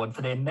their award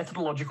for their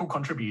methodological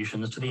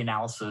contributions to the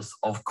analysis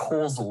of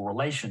causal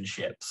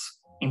relationships.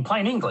 In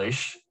plain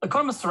English,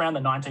 economists around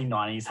the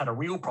 1990s had a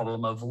real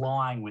problem of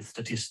lying with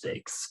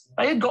statistics.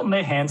 They had gotten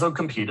their hands on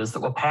computers that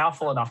were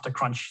powerful enough to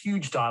crunch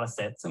huge data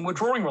sets and were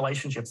drawing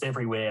relationships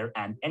everywhere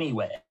and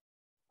anywhere.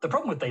 The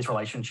problem with these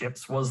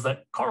relationships was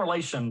that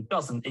correlation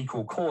doesn't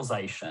equal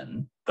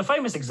causation. The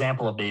famous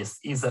example of this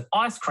is that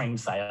ice cream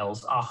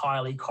sales are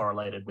highly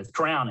correlated with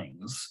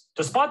drownings.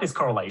 Despite this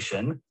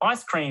correlation,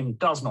 ice cream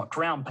does not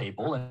drown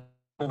people, and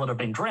people that have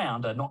been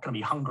drowned are not going to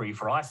be hungry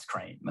for ice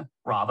cream.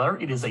 Rather,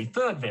 it is a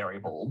third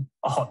variable,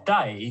 a hot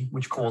day,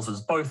 which causes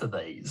both of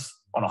these.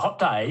 On a hot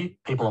day,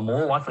 people are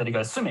more likely to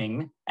go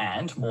swimming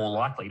and more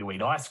likely to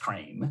eat ice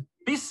cream.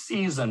 This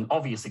is an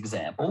obvious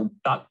example,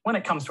 but when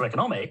it comes to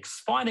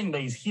economics, finding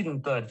these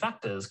hidden third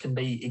factors can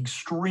be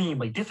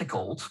extremely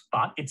difficult,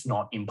 but it's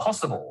not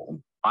impossible.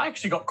 I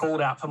actually got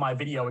called out for my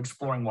video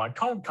exploring why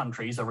cold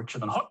countries are richer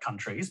than hot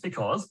countries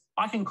because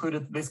I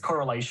concluded that this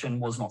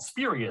correlation was not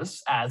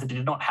spurious, as it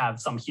did not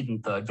have some hidden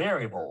third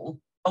variable.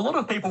 A lot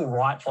of people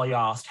rightfully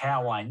asked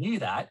how I knew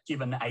that,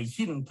 given a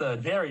hidden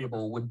third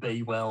variable would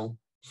be, well,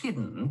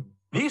 hidden.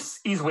 This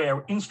is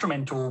where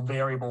instrumental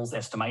variables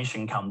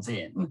estimation comes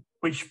in,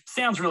 which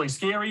sounds really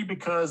scary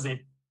because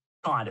it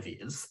kind of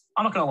is.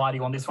 I'm not going to lie to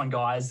you on this one,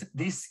 guys.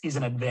 This is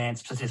an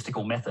advanced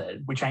statistical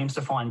method which aims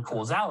to find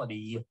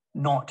causality,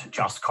 not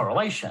just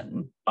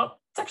correlation. But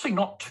it's actually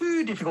not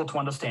too difficult to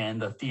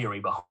understand the theory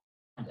behind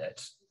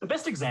it. The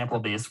best example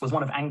of this was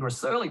one of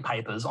Angrist's early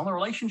papers on the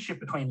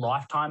relationship between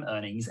lifetime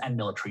earnings and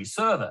military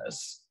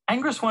service.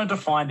 Angrist wanted to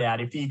find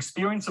out if the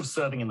experience of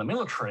serving in the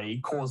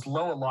military caused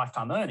lower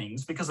lifetime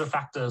earnings because of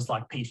factors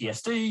like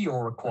PTSD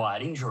or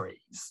acquired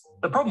injuries.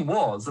 The problem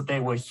was that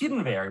there were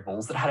hidden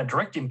variables that had a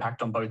direct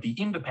impact on both the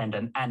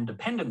independent and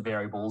dependent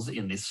variables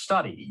in this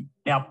study.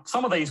 Now,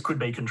 some of these could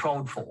be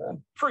controlled for.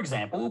 For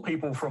example,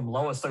 people from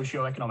lower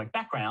socioeconomic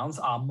backgrounds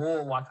are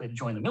more likely to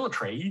join the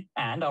military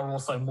and are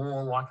also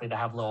more likely to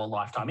have lower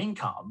lifetime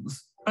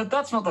incomes. But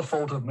that's not the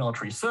fault of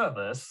military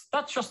service.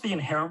 That's just the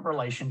inherent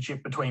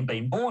relationship between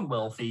being born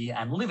wealthy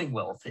and living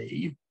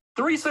wealthy.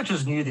 The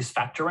researchers knew this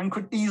factor and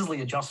could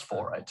easily adjust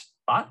for it.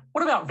 But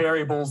what about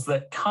variables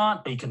that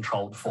can't be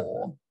controlled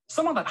for?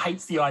 Someone that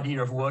hates the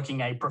idea of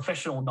working a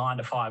professional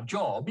 9-to-5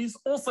 job is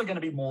also going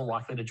to be more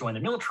likely to join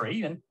the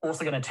military and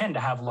also going to tend to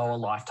have lower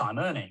lifetime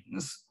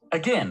earnings.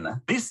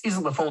 Again, this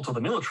isn't the fault of the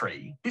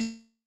military. This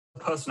is a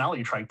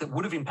personality trait that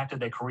would have impacted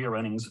their career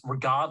earnings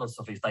regardless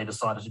of if they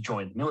decided to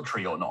join the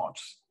military or not.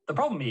 The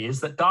problem is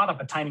that data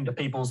pertaining to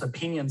people's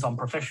opinions on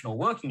professional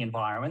working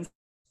environments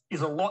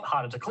is a lot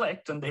harder to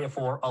collect and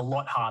therefore a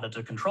lot harder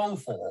to control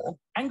for.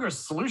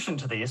 Angrist's solution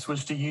to this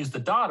was to use the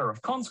data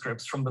of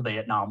conscripts from the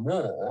Vietnam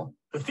War.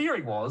 The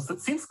theory was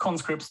that since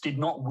conscripts did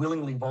not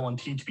willingly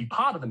volunteer to be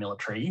part of the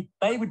military,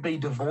 they would be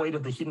devoid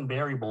of the hidden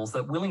variables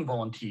that willing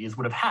volunteers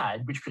would have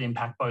had, which could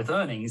impact both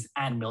earnings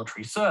and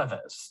military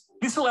service.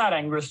 This allowed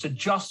Angrist to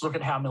just look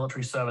at how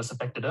military service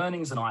affected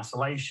earnings in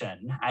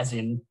isolation, as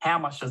in how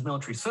much does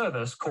military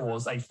service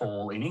cause a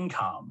fall in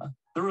income.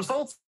 The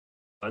results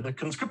that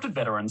conscripted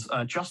veterans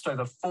earn just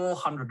over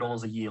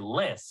 $400 a year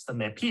less than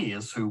their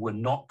peers who were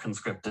not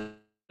conscripted,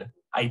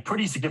 a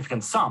pretty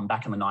significant sum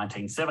back in the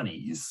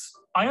 1970s.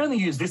 I only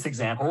use this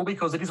example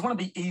because it is one of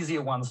the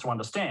easier ones to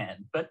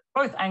understand, but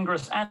both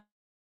Angrist and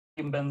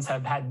Imbens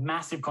have had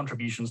massive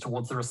contributions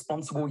towards the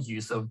responsible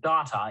use of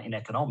data in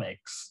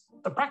economics.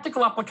 The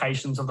practical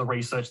applications of the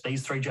research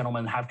these three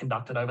gentlemen have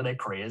conducted over their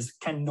careers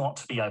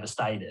cannot be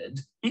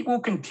overstated. It will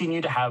continue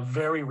to have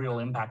very real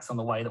impacts on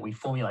the way that we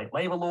formulate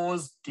labour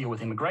laws, deal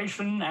with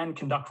immigration, and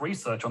conduct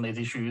research on these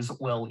issues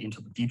well into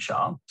the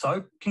future.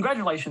 So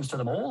congratulations to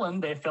them all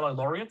and their fellow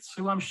laureates,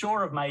 who I'm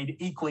sure have made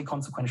equally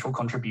consequential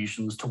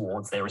contributions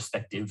towards their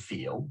respective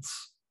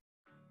fields.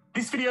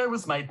 This video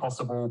was made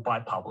possible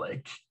by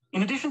Public.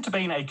 In addition to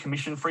being a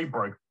commission-free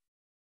broker.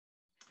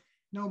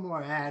 No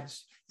more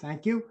ads.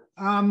 Thank you.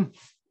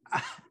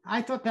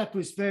 I thought that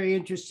was very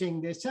interesting.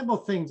 There's several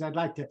things I'd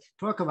like to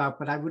talk about,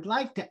 but I would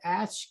like to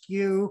ask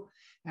you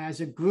as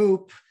a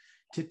group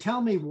to tell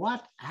me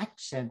what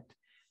accent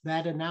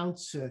that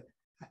announcer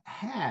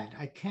had.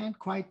 I can't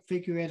quite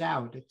figure it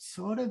out. It's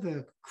sort of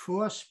a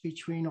cross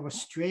between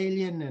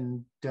Australian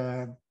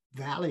and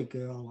Valley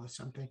Girl or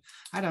something.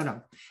 I don't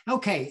know.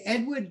 Okay,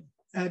 Edward,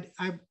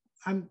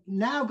 I'm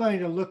now going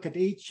to look at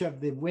each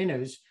of the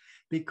winners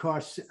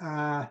because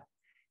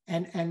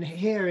and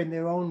hear in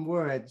their own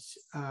words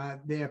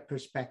their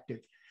perspective.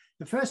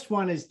 The first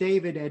one is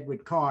David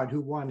Edward Card, who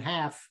won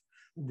half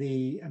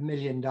the $1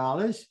 million.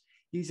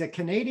 He's a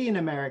Canadian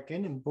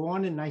American and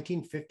born in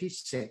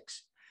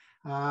 1956.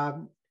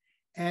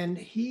 And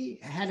he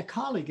had a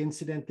colleague,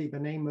 incidentally, by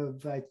the name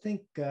of, I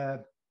think,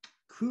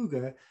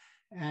 Kruger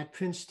at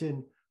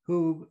Princeton,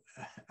 who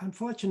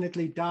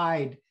unfortunately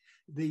died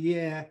the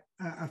year,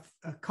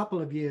 a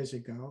couple of years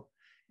ago,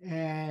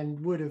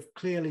 and would have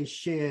clearly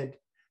shared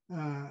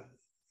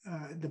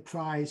the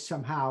prize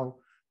somehow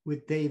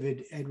with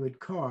David Edward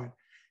Card.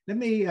 Let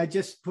me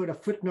just put a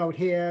footnote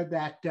here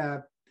that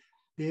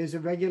there's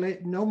a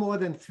no more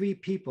than 3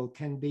 people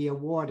can be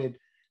awarded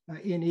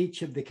in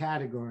each of the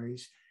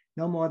categories.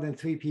 No more than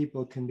 3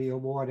 people can be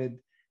awarded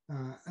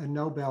a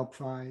Nobel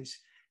Prize,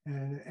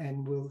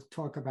 and we'll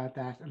talk about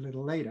that a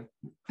little later.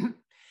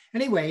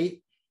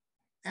 Anyway,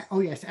 oh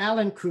yes,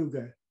 Alan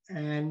Kruger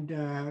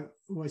and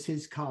was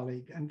his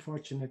colleague,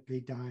 unfortunately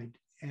died.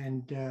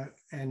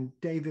 And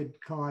David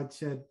Card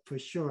said for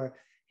sure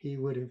he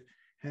would have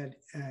had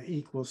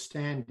equal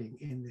standing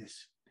in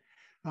this.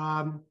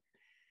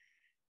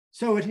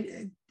 So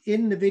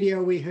in the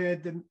video, we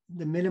heard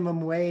the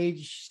minimum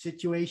wage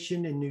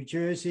situation in New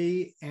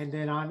Jersey, and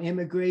then on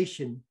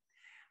immigration,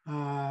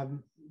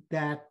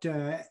 that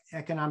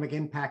economic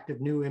impact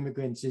of new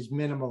immigrants is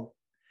minimal.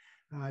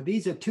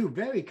 These are 2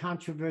 very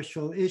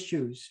controversial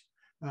issues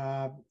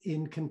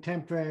in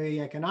contemporary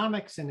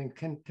economics and in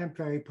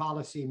contemporary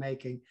policy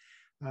making.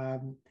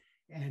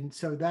 And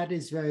so that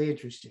is very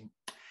interesting.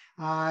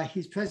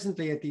 He's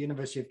presently at the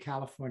University of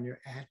California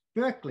at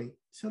Berkeley.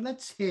 So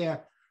let's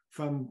hear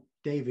from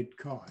David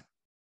Card.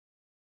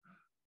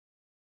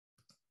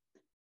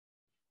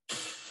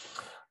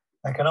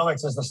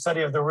 Economics is the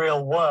study of the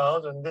real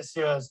world, and this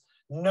year's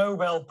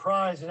Nobel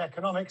Prize in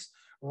Economics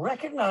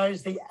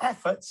recognized the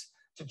efforts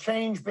to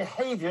change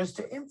behaviors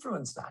to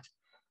influence that.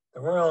 The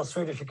Royal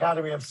Swedish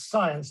Academy of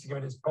Science, to give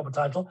it its proper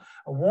title,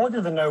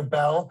 awarded the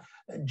Nobel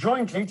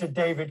jointly to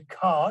David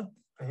Card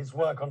for his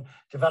work on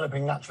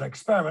developing natural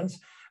experiments,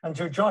 and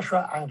to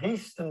Joshua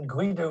Angrist and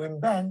Guido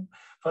Imbens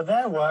for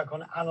their work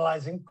on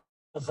analyzing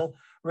causal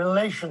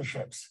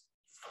relationships.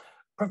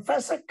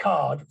 Professor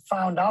Card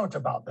found out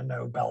about the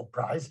Nobel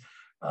Prize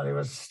while he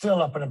was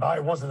still up and about.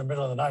 It was in the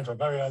middle of the night or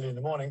very early in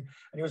the morning,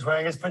 and he was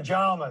wearing his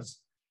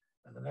pajamas.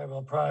 And the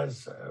Nobel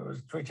Prize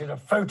was tweeted a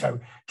photo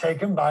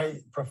taken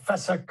by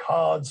Professor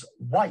Card's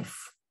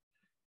wife.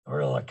 The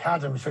Royal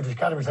Academy, Swedish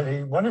Academy, said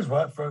he won his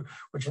work for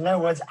which, in their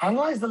words,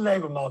 analyzed the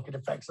labor market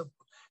effects of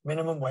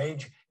minimum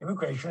wage,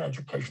 immigration,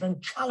 education,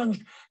 and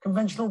challenged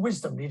conventional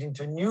wisdom, leading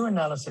to new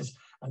analysis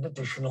and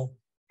additional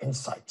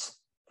insights.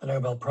 The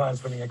Nobel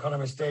Prize winning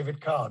economist David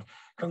Card.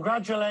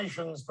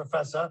 Congratulations,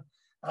 Professor.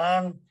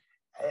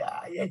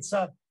 It's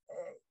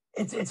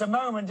a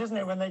moment, isn't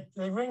it, when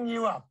they ring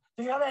you up.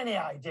 Did you have any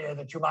idea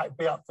that you might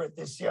be up for it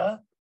this year?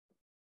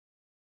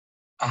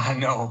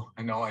 No,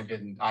 I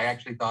didn't. I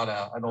actually thought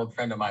an old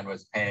friend of mine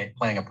was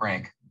playing a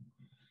prank.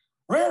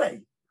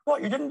 Really?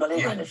 What, you didn't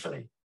believe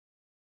initially?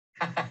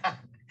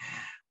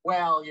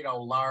 Well, you know,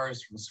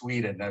 Lars from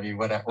Sweden. I mean,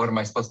 what am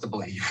I supposed to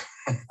believe?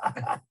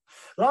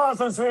 Lars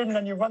from Sweden,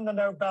 and you won the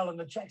Nobel and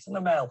the check's in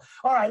the mail.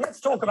 All right, let's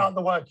talk about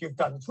the work you've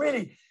done.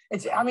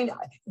 I mean,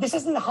 this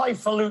isn't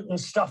highfalutin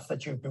stuff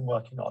that you've been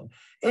working on.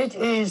 It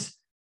is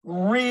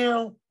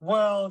real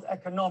world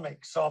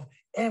economics of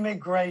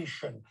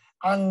immigration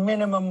and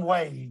minimum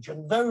wage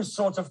and those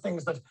sorts of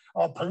things that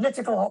are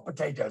political hot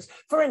potatoes.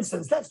 For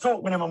instance, let's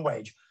talk minimum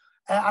wage.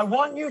 I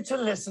want you to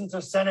listen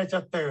to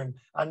Senator Thune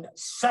and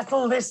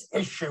settle this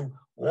issue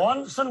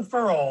once and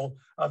for all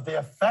of the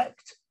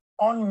effect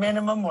on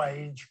minimum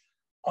wage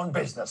on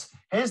business.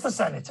 Here's the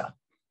senator.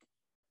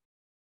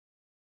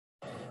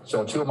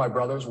 So 2 of my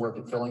brothers work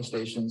at filling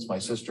stations. My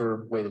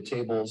sister waited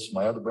tables.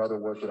 My other brother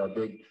worked at our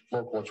big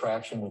local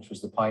attraction, which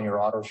was the Pioneer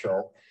Auto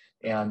Show.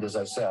 And as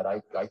I said,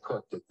 I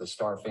cooked at the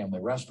Star Family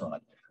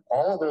Restaurant.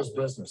 All of those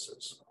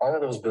businesses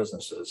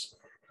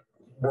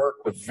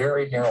work with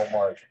very narrow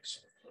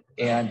margins.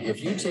 And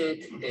if you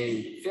take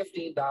a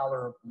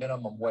 $15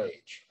 minimum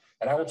wage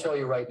And I will tell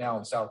you right now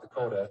in South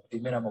Dakota, the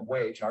minimum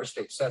wage, and our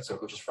state sets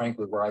it, which is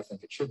frankly where I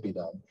think it should be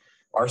done.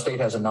 Our state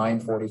has a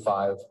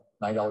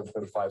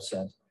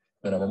 $9.45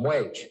 minimum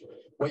wage.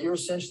 What you're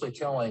essentially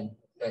telling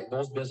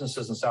those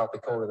businesses in South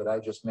Dakota that I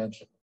just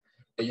mentioned,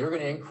 that you're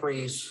going to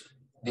increase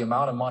the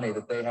amount of money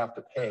that they have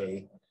to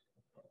pay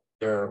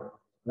their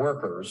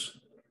workers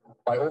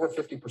by over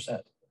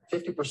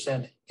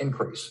 50%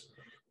 increase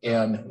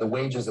in the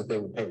wages that they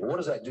would pay. Well, what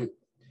does that do?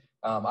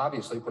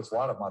 Obviously, it puts a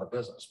lot of them out of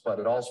business, but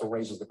it also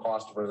raises the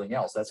cost of everything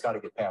else. That's got to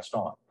get passed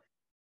on.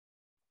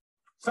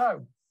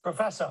 So,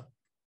 Professor,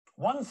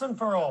 once and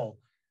for all,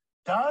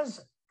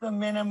 does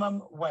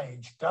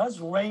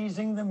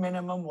raising the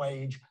minimum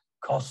wage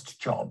cost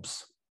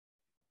jobs?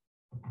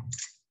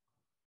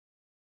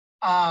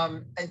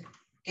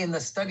 In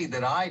the study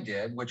that I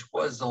did, which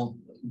was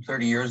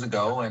 30 years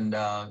ago, and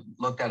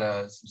looked at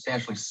a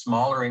substantially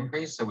smaller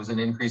increase. It was an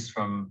increase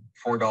from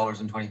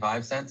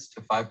 $4.25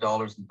 to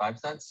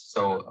 $5.05.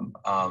 So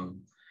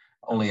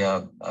only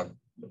a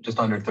just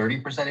under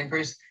 30%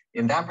 increase.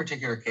 In that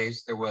particular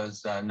case, there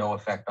was no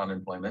effect on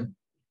employment.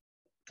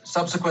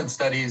 Subsequent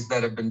studies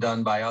that have been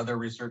done by other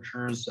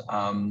researchers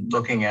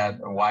looking at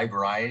a wide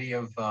variety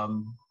of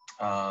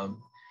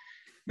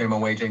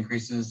minimum wage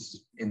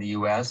increases in the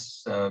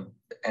US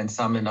and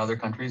some in other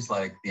countries,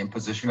 like the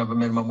imposition of a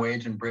minimum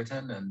wage in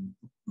Britain and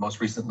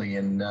most recently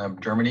in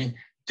Germany,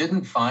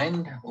 didn't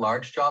find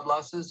large job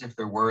losses, if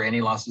there were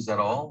any losses at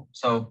all.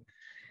 So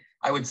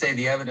I would say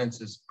the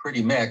evidence is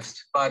pretty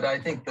mixed, but I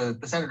think the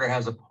senator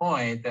has a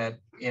point that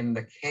in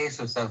the case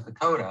of South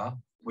Dakota,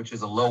 which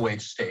is a low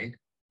wage state,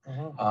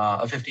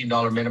 a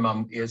 $15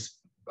 minimum is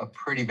a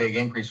pretty big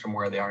increase from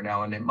where they are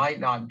now. And it might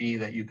not be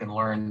that you can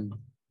learn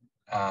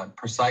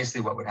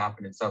precisely what would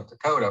happen in South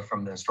Dakota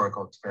from the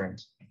historical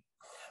experience.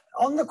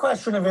 On the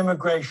question of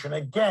immigration,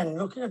 again,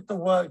 looking at the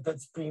work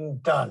that's been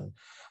done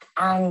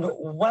and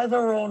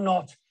whether or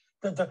not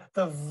the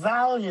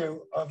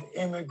value of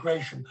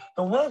immigration,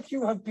 the work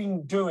you have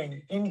been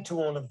doing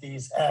into all of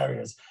these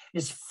areas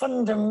is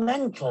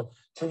fundamental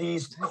to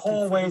these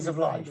core ways of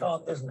life,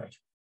 isn't it?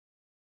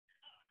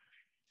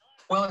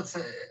 Well, I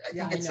think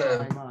it's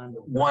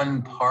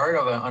one part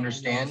of an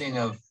understanding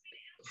of,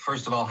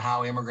 first of all,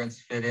 how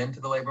immigrants fit into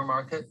the labor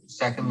market.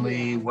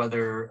 Secondly,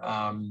 whether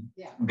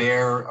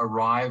their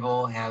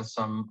arrival has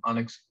some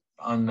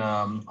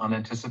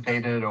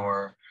unanticipated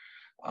or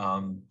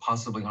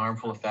possibly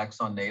harmful effects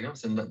on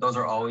natives. And those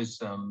are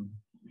always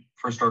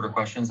first order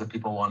questions that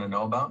people want to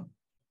know about.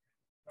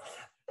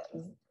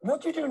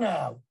 What do you do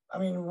now? I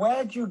mean,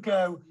 where do you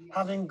go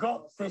having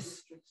got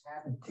this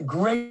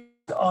great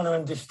honor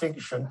and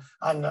distinction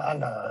and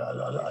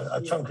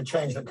a chunk of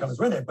change that comes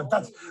with it, but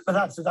that's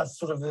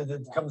sort of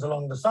that comes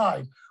along the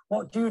side.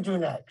 What do you do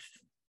next?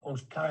 Or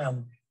carry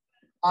on?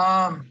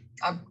 I'm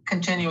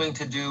continuing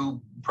to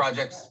do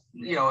projects,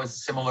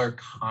 similar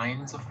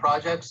kinds of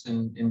projects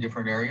in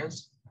different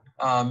areas.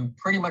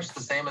 Pretty much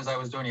the same as I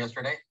was doing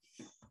yesterday.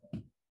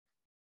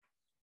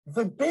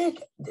 With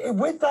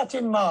that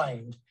in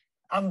mind,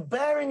 and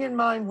bearing in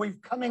mind we're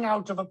coming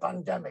out of a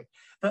pandemic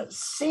that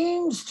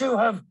seems to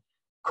have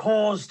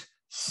caused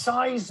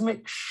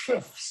seismic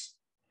shifts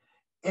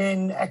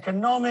in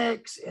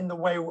economics, in the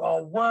way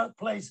our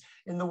workplace,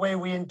 in the way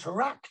we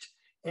interact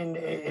in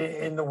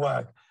the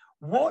work.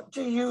 What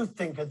do you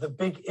think are the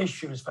big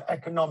issues for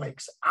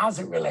economics as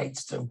it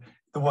relates to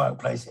the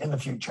workplace in the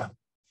future?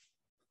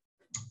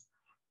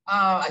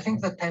 I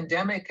think the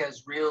pandemic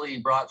has really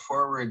brought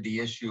forward the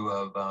issue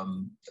of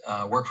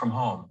work from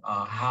home.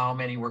 How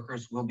many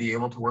workers will be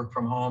able to work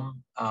from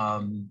home?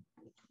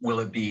 Will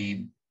it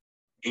be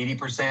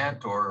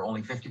 80% or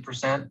only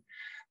 50%?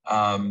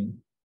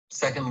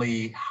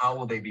 Secondly, how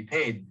will they be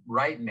paid?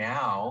 Right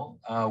now,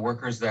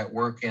 workers that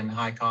work in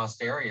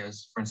high-cost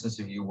areas, for instance,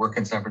 if you work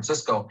in San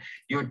Francisco,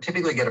 you would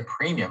typically get a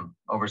premium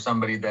over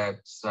somebody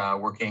that's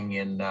working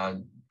in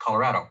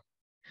Colorado.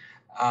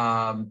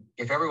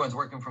 If everyone's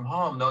working from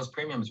home, those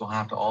premiums will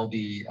have to all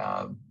be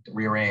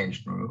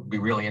rearranged. It will be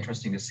really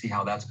interesting to see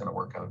how that's going to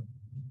work out.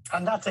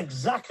 And that's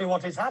exactly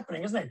what is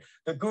happening, isn't it?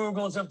 The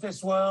Googles of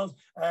this world,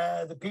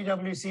 the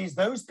PwCs,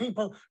 those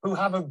people who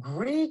have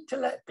agreed to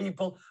let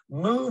people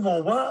move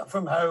or work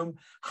from home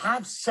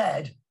have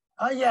said,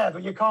 oh yeah,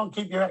 but you can't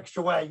keep your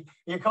extra pay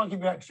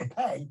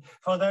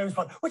for those,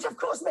 which of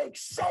course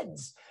makes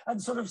sense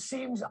and sort of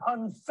seems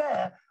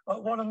unfair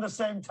at one and the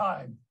same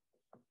time.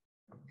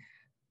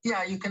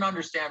 Yeah, you can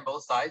understand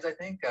both sides, I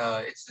think.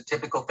 It's the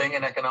typical thing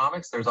in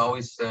economics. There's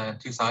always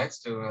two sides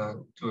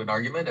to an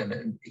argument.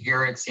 And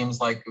here it seems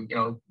like,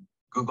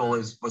 Google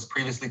was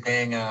previously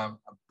paying a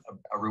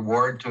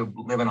reward to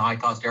live in a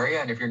high-cost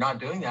area. And if you're not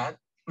doing that,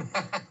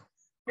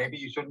 maybe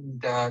you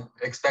shouldn't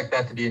expect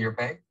that to be in your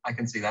pay. I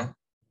can see that.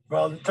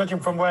 Well, judging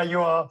from where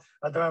you are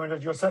at the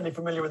moment, you're certainly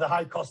familiar with the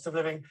high cost of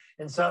living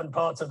in certain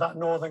parts of that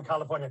Northern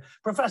California.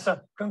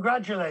 Professor,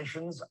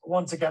 congratulations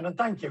once again, and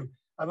thank you.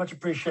 I much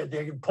appreciate the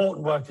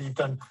important work that you've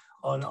done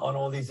on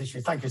all these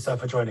issues. Thank you, sir,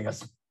 for joining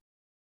us.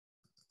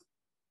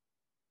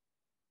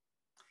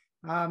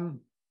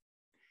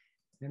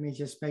 Let me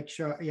just make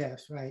sure.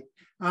 Yes, right.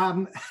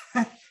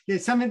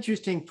 There's some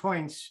interesting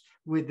points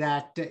with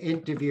that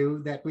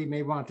interview that we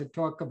may want to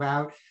talk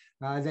about.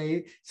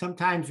 They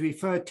sometimes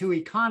refer to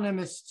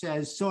economists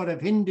as sort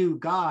of Hindu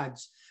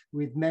gods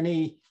with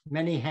many,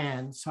 many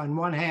hands. On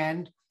one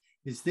hand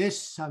is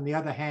this, on the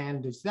other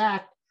hand is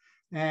that.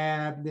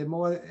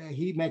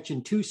 He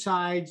mentioned two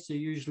sides, there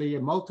usually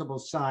are multiple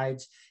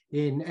sides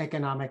in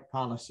economic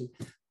policy,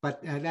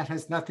 but that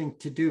has nothing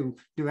to do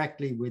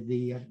directly with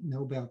the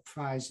Nobel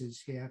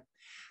Prizes here.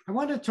 I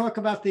want to talk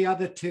about the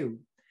other two.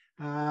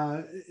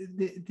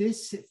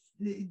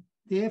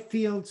 Their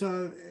fields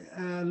are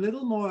a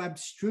little more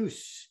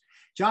abstruse.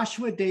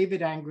 Joshua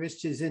David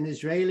Angrist is an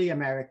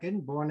Israeli-American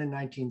born in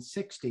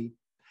 1960,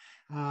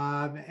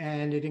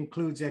 and it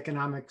includes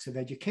economics of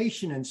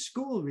education and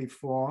school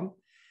reform,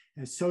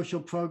 social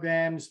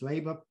programs,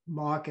 labor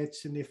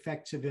markets, and the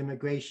effects of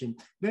immigration.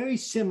 Very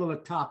similar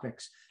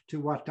topics to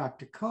what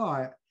Dr.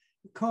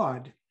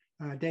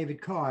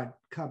 David Card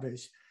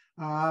covers.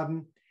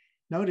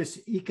 Notice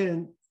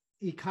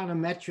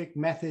econometric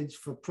methods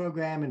for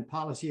program and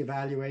policy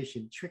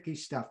evaluation, tricky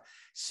stuff.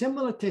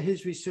 Similar to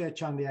his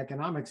research on the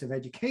economics of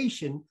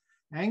education,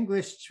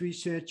 Angrist's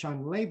research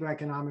on labor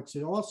economics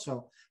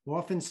also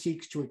often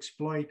seeks to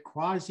exploit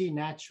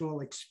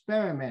quasi-natural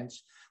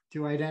experiments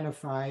to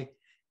identify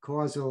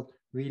causal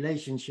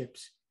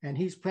relationships. And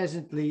he's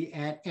presently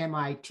at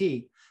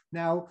MIT.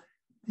 Now,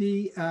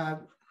 this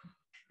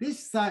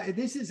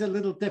is a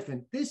little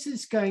different. This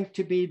is going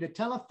to be the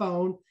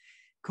telephone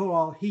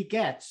call he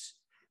gets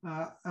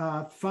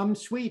from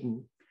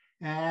Sweden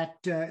at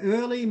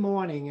early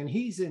morning, and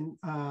he's at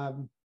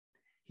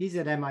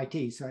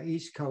MIT, so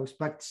East Coast,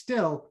 but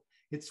still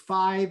it's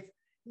 5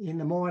 in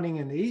the morning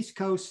in the East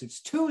Coast,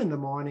 it's 2 in the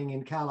morning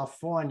in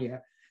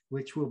California,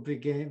 which will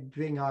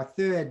bring our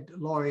third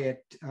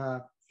laureate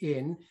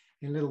in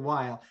a little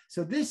while.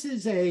 So this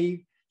is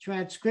a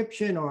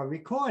transcription or a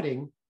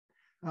recording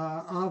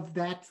of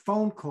that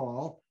phone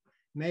call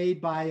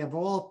made by, of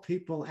all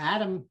people,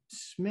 Adam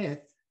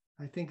Smith,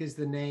 I think is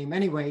the name.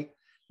 Anyway,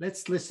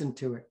 let's listen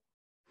to it.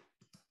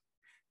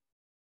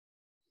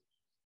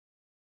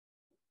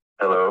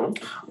 Hello.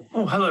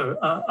 Oh, hello.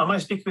 Am I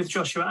speaking with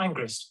Joshua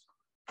Angrist?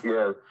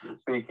 Yes,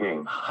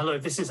 speaking. Hello,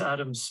 this is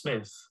Adam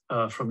Smith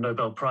from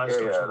Nobel Prize.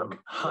 Hey, Adam.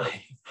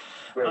 Hi.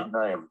 Great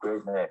name,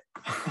 great name.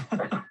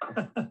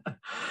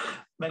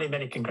 Many,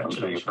 many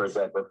congratulations. I'm sure you've heard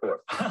that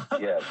before.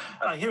 Yes.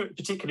 I hear it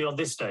particularly on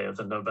this day of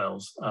the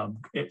Nobels.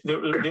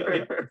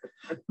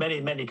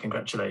 Many, many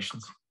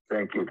congratulations.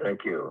 Thank you,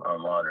 thank you.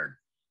 I'm honored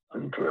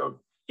and thrilled.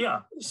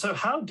 Yeah, so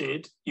how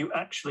did you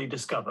actually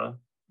discover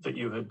that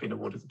you had been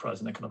awarded the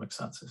prize in economic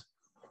sciences?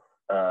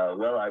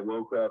 Well, I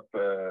woke up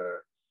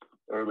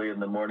early in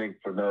the morning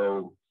for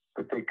no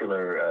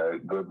particular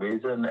good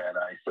reason, and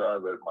I saw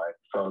that my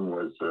phone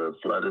was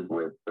flooded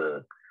with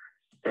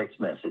text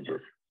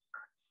messages.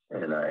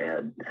 And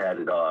I had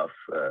it off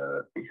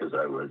because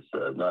I was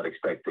not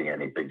expecting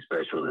anything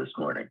special this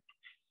morning.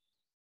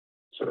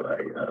 So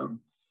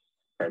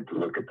I had to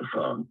look at the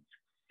phone.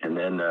 And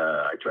then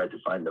I tried to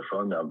find the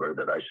phone number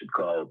that I should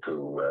call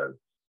to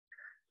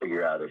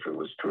figure out if it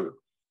was true.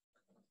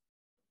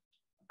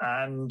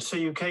 And so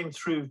you came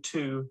through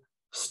to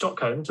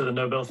Stockholm, to the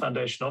Nobel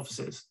Foundation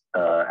offices?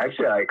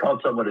 Actually, I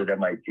called someone at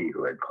MIT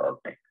who had called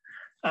me.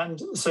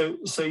 And so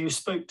you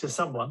spoke to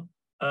someone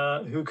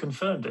who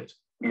confirmed it?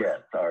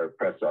 Yes, our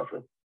press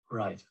office.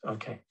 Right,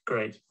 okay,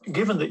 great.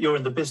 Given that you're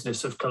in the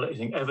business of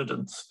collecting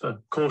evidence for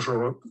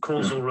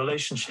causal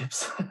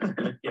relationships,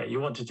 yeah, you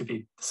wanted to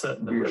be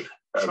certain of yes,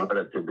 I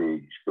wanted to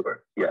be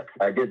sure. Yes,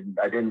 I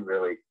didn't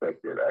really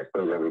expect it. I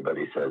suppose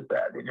everybody says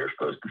that, and you're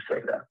supposed to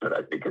say that. But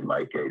I think in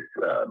my case,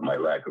 my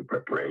lack of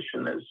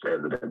preparation is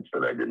evidence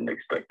that I didn't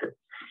expect it.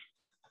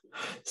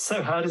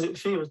 So how does it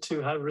feel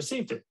to have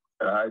received it?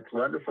 It's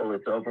wonderful.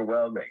 It's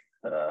overwhelming.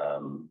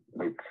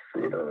 It's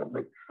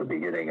the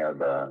beginning of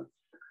the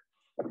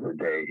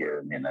day here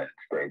in the United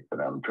States,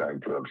 and I'm trying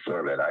to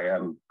absorb it. I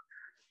am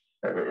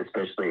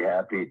especially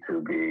happy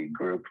to be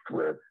grouped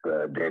with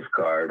Dave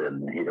Card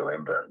and Guido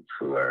Imbens,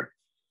 who are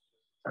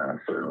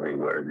certainly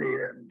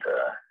worthy, and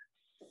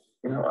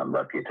I'm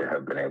lucky to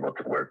have been able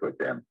to work with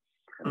them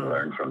and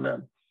learn from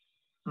them.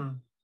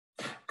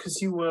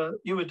 Because you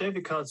were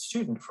David Card's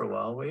student for a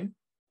while, were you?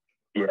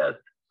 Yes.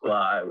 Well,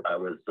 I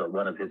was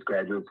one of his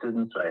graduate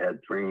students. I had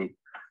 3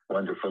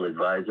 wonderful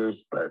advisors,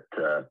 but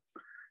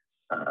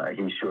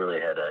he surely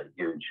had a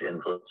huge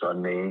influence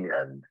on me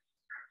and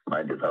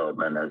my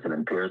development as an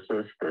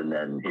empiricist. And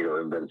then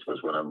Guido Imbens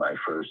was one of my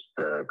first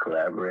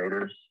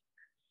collaborators.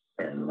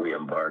 And we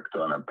embarked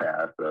on a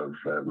path of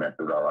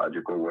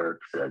methodological work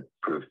that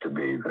proved to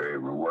be very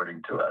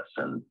rewarding to us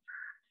and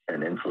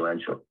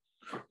influential.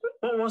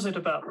 What was it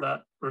about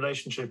that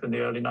relationship in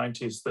the early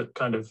 90s that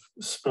kind of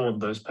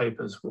spawned those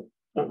papers?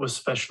 What was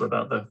special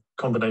about the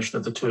combination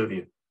of the two of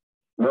you?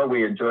 Well,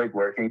 we enjoyed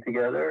working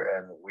together,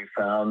 and we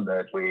found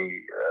that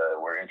we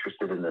were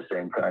interested in the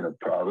same kind of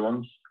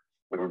problems.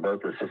 We were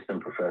both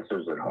assistant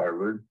professors at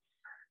Harvard.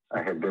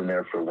 I had been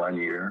there for 1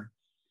 year,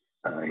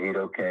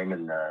 Guido came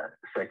in the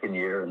second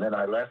year, and then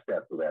I left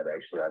after that.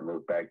 Actually, I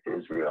moved back to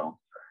Israel,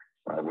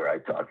 where I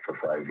taught for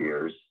 5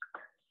 years,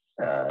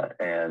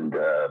 and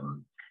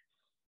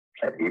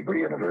at Hebrew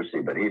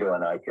University. But Guido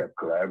and I kept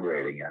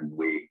collaborating, and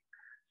we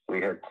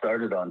had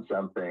started on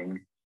something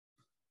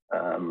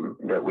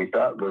that we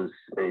thought was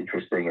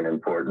interesting and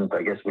important.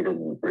 I guess we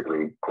didn't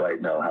really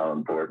quite know how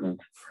important.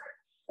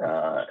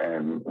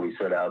 And we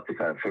set out to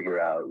kind of figure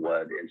out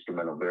what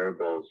instrumental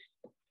variables,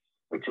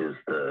 which is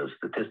the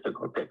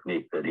statistical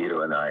technique that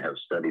Guido and I have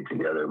studied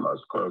together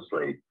most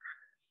closely,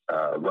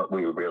 what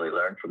we really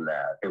learned from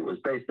that. It was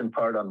based in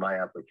part on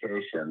my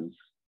applications,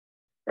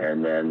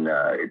 and then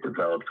it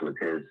developed with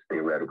his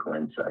theoretical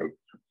insights.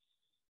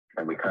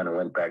 And we kind of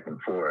went back and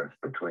forth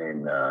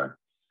between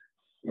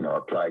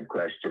applied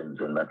questions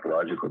and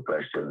methodological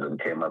questions,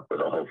 and came up with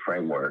a whole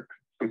framework.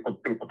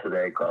 People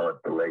today call it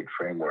the late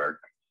framework.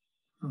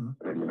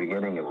 Mm-hmm. In the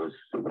beginning, it was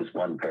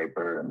one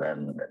paper, and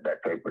then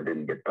that paper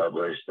didn't get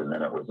published, and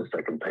then it was a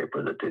second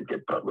paper that did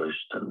get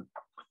published,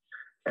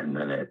 and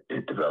then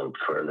it developed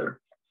further.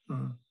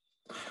 Mm.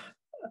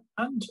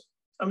 And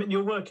I mean,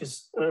 your work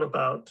is all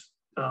about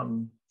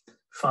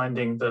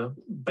finding the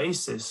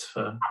basis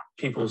for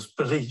people's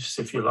beliefs,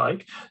 if you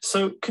like.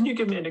 So can you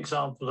give me an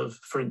example of,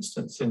 for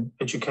instance, in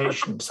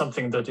education,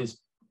 something that is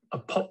a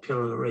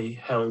popularly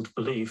held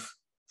belief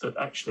that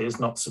actually is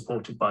not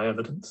supported by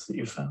evidence that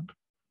you found?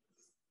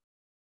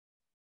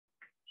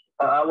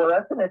 Well,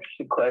 that's an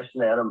interesting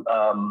question, Adam.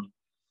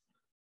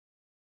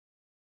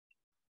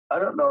 I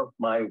don't know if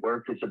my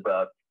work is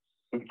about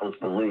people's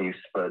beliefs,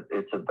 but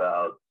it's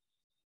about,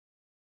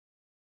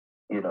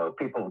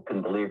 people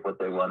can believe what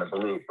they want to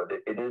believe, but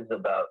it is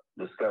about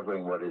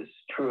discovering what is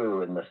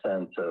true in the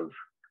sense of,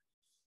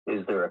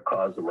 is there a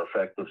causal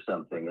effect of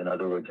something? In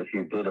other words, if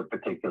you did a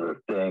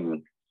particular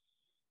thing,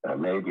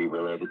 maybe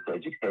related to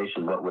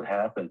education, what would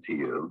happen to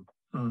you?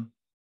 Mm.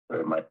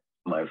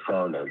 My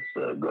phone is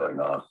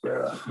going off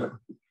there.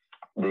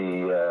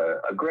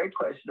 A great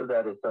question of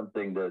that is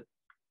something that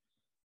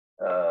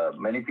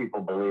many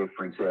people believe,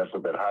 for example,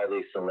 that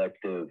highly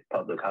selective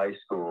public high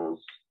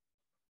schools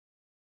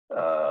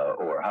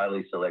or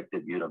highly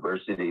selective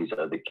universities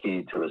are the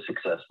key to a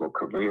successful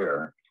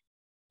career,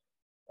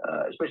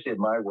 especially in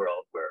my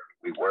world where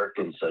we work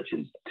in such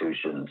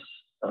institutions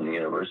on the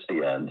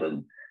university end.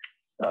 And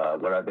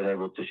what I've been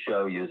able to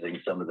show using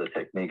some of the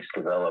techniques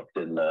developed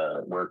in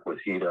work with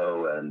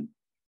Guido and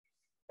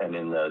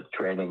in the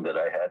training that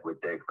I had with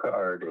Dave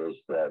Card is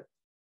that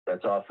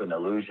that's often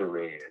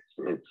illusory.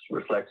 It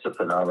reflects a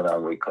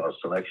phenomenon we call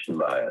selection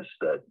bias,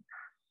 that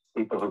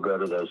people who go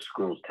to those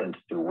schools tend to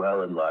do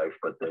well in life,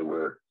 but they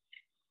were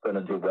going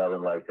to do well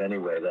in life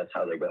anyway. That's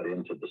how they got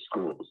into the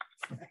schools.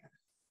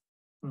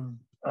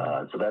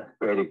 So that's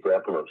a great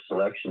example of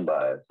selection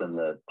bias. And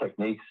the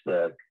techniques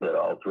that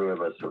all three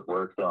of us have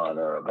worked on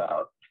are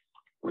about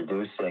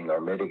reducing or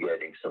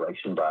mitigating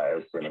selection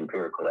bias in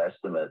empirical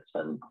estimates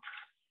and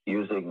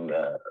using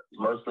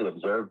mostly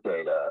observed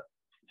data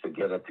to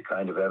get at the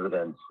kind of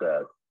evidence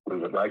that we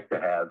would like to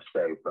have,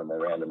 say, from a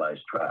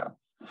randomized trial.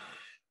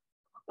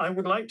 I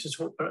would like to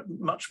talk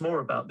much more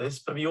about this,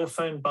 but your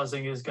phone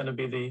buzzing is going to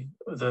be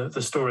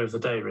the story of the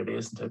day, really,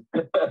 isn't it?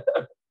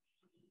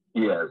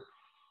 Yes.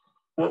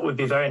 What would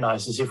be very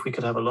nice is if we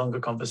could have a longer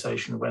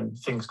conversation when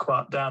things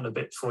quiet down a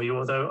bit for you,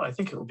 although I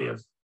think it will be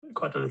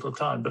quite a little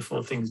time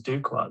before things do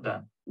quiet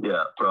down.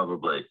 Yeah,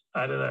 probably.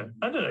 I don't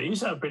know. You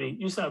sound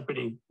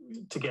pretty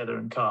together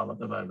and calm at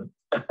the moment.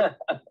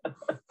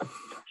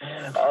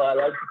 I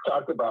like to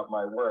talk about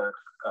my work,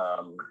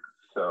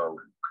 so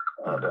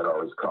that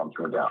always calms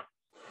me down.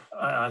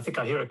 I think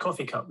I hear a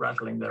coffee cup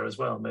rattling there as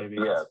well, maybe.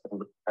 Yeah,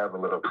 have a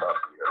little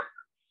coffee here.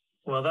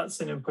 Well, that's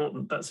an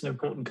important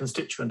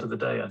constituent of the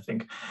day, I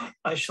think.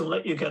 I shall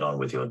let you get on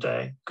with your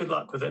day. Good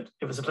luck with it.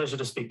 It was a pleasure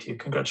to speak to you.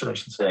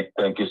 Congratulations.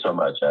 Thank you so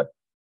much, Ed.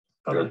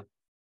 Bye-bye.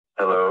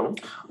 Hello.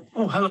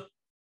 Oh, hello.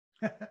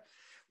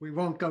 We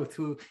won't go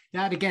through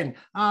that again.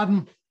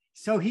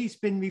 So he's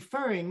been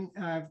referring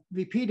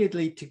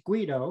repeatedly to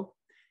Guido,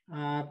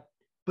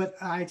 but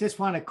I just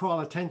want to call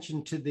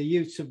attention to the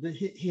use of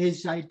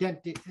his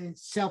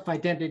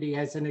self-identity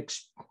as an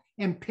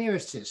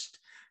empiricist,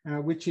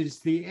 which is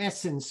the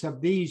essence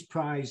of these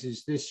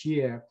prizes this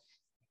year,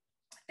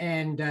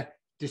 and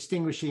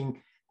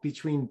distinguishing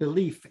between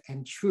belief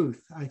and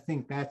truth. I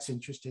think that's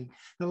interesting.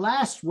 The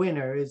last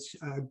winner is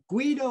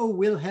Guido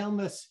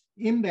Wilhelmus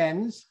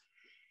Imbens.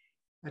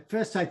 At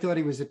first I thought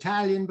he was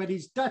Italian, but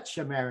he's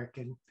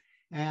Dutch-American,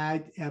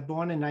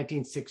 born in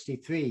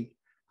 1963.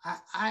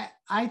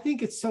 I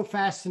think it's so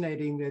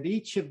fascinating that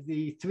each of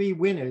the three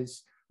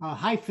winners are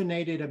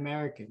hyphenated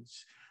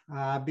Americans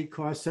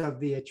because of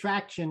the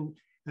attraction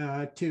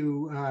of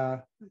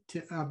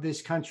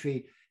this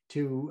country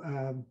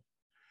to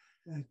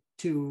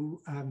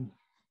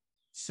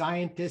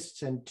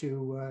scientists and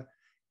to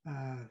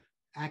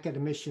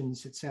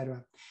academicians,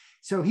 etc.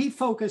 So he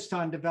focused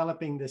on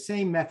developing the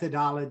same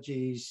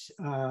methodologies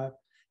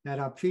that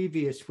our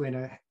previous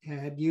winner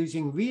had,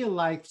 using real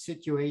life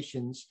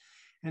situations,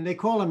 and they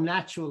call them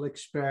natural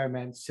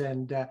experiments.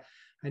 And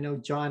I know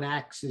John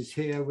Axe is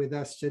here with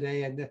us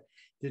today, and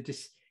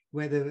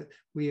whether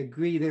we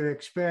agree they're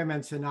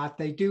experiments or not,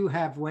 they do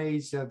have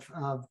ways of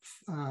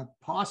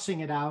parsing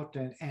it out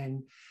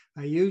and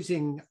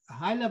using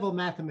high-level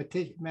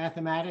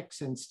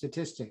mathematics and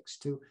statistics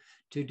to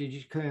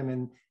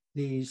determine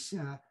these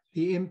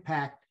the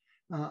impact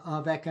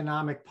of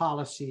economic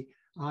policy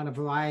on a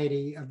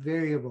variety of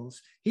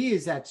variables. He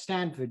is at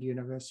Stanford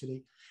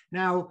University.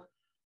 Now,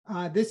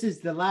 this is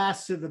the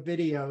last of the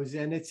videos,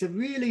 and it's a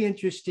really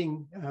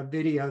interesting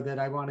video that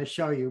I want to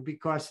show you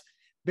because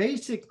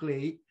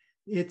basically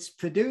it's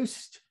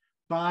produced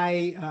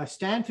by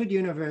Stanford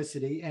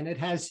University, and it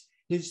has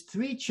his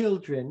 3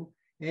 children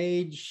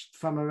aged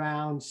from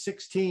around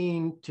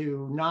 16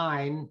 to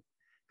 9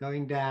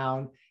 going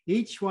down,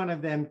 each one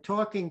of them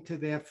talking to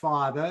their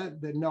father,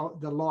 the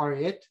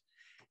laureate,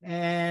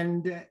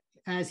 and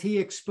as he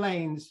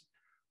explains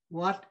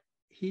what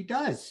he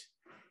does.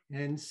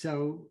 And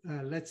so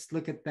let's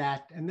look at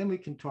that, and then we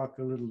can talk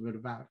a little bit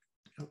about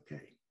it.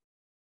 Okay.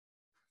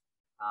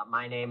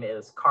 My name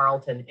is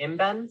Carlton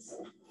Imbens.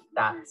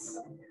 That's,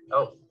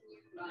 oh,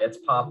 it's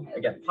Pop.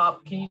 Again,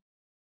 Pop, can you?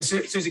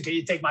 Susie, can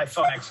you take my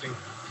phone, actually?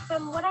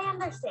 From what I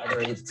understand.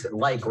 Whether it's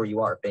like where you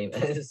are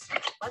famous.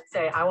 Let's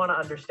say I want to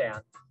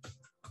understand.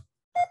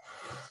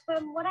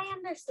 From what I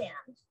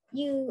understand,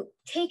 you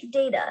take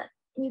data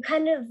and you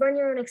kind of run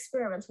your own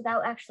experiments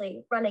without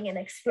actually running an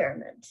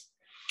experiment.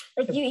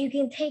 Like you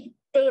can take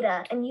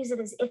data and use it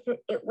as if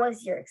it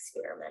was your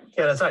experiment.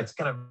 Yeah, that's right. It's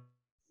kind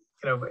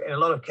of, in a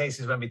lot of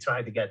cases when we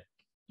try to get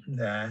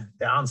the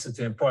answer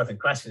to important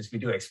questions, we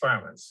do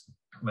experiments.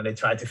 When they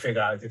tried to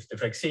figure out if the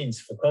vaccines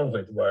for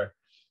COVID were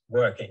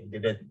working, they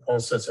did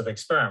all sorts of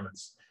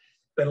experiments.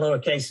 But in a lot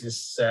of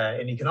cases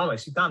in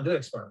economics, you can't do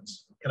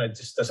experiments. It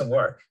just doesn't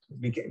work.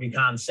 We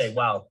can't say,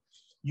 well,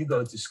 you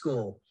go to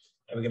school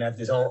and we're going to have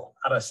this whole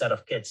other set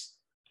of kids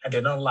and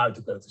they're not allowed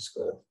to go to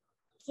school.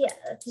 Yeah.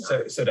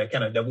 So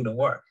that wouldn't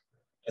work.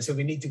 And so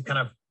we need to kind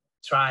of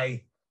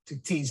try to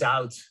tease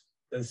out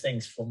those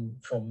things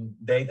from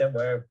data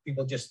where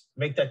people just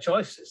make their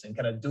choices and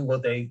kind of do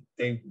what they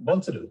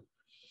want to do.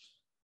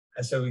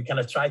 And so we kind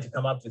of try to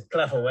come up with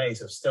clever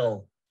ways of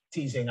still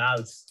teasing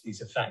out these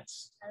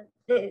effects.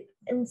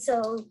 And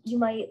so you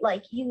might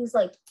use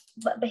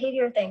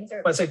behavior things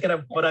or. Well, so kind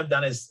of what I've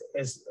done is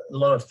a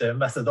lot of the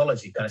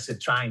methodology, kind of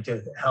trying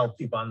to help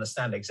people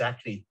understand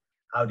exactly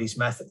how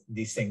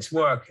these things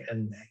work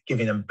and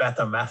giving them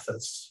better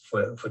methods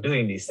for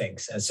doing these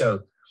things. And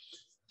so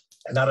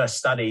another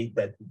study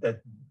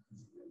that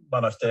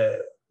one of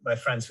my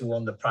friends who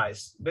won the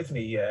prize with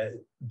me,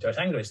 George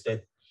Angrist,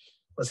 did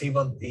was he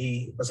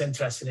was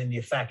interested in the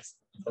effect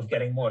of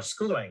getting more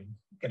schooling,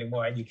 getting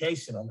more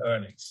education on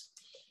earnings.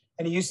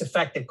 And he used the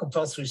fact that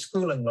compulsory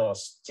schooling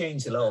laws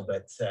changed a little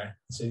bit.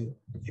 So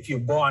if you're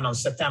born on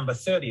September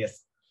 30th,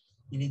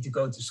 you need to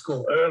go to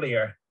school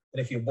earlier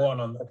than if you're born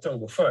on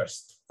October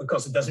 1st,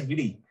 because it doesn't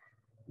really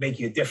make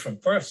you a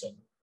different person,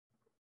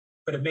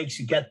 but it makes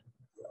you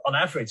on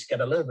average,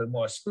 get a little bit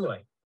more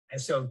schooling.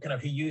 And so kind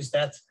of he used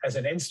that as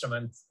an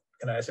instrument,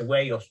 kind of as a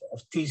way of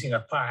teasing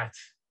apart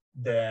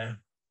the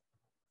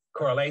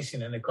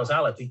correlation and the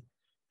causality.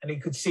 And he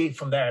could see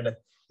from there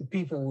that the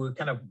people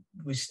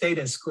who stayed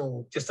in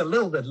school just a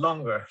little bit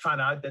longer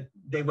found out that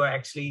they were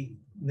actually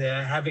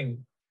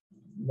having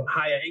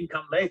higher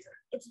income later.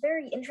 It's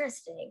very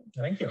interesting.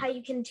 Thank you. How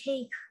you can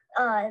take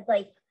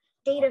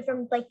data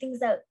from things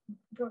that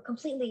were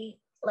completely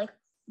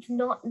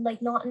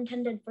not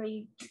intended for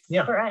you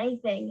for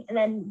anything,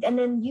 and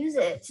then use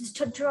it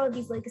to draw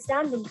these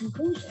astounding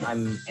conclusions.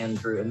 I'm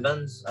Andrew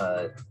Imbens.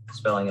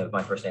 Spelling of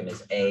my first name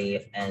is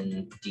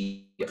Andrew.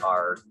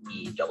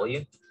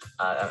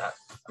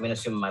 I'm gonna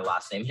assume my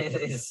last name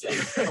is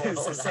it's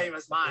the same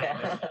as mine.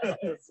 Yeah.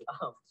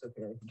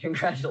 Okay.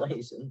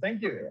 Congratulations.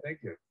 Thank you.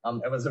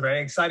 It was a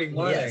very exciting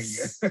morning.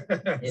 Yes.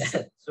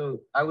 Yeah.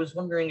 So I was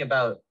wondering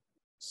about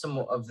some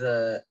of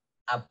the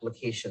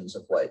applications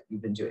of what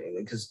you've been doing,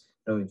 because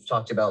we've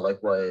talked about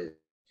what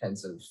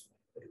kinds of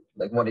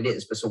what it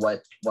is, but so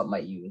what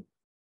might you?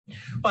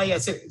 Well, yeah.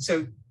 So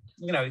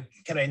kind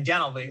of in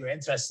general, we were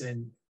interested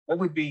in what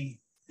would be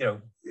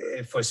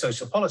for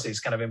social policy. It's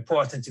kind of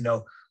important to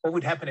know what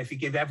would happen if you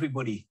give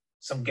everybody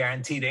some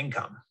guaranteed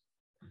income.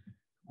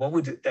 What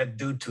would that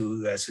do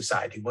to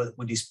society?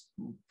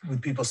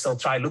 Would people still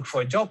try to look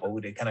for a job, or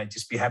would they kind of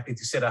just be happy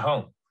to sit at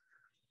home?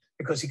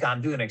 Because you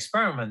can't do an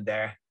experiment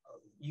there.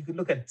 You could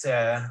look at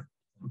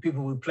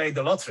people who play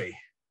the lottery,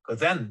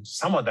 because then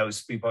some of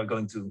those people are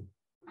going to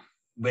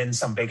win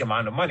some big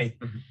amount of money.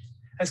 Mm-hmm.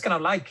 It's kind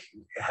of like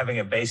having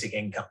a basic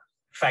income.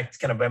 In fact,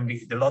 kind of when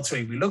the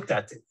lottery we looked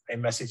at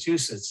in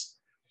Massachusetts,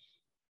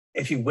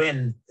 if you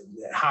win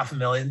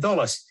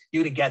 $500,000,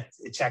 you would get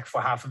a check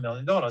for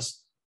 $500,000.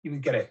 You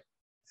would get a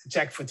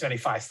check for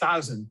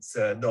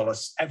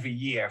 $25,000 every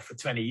year for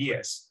 20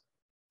 years.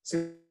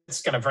 So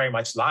it's kind of very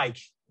much like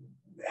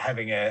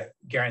having a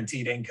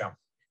guaranteed income.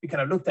 We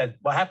kind of looked at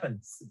what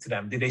happened to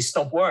them. Did they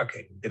stop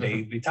working? Did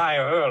they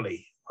retire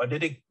early? Or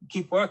did they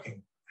keep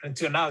working? And it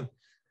turned out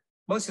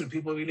most of the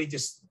people really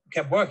just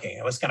kept working.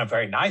 It was kind of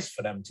very nice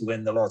for them to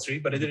win the lottery,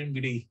 but it didn't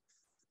really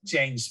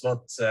change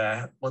what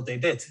they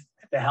did.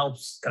 It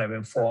helps kind of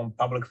inform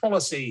public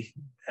policy,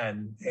 and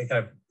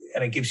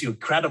it gives you a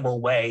credible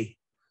way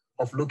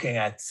of looking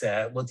at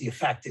what the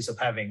effect is of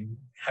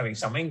having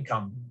some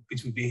income,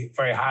 which would be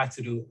very hard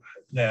to do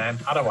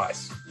otherwise.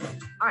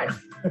 All right,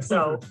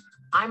 so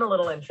I'm a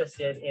little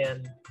interested in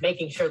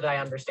making sure that I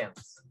understand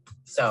this.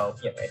 So,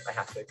 if I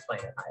have to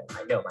explain it,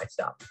 I know my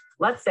stuff.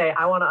 Let's say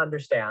I want to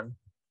understand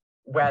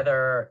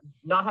whether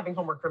not having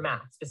homework for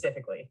math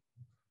specifically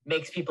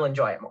makes people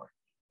enjoy it more.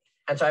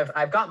 And so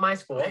I've got my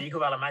school. Yeah, you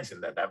could well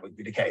imagine that would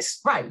be the case.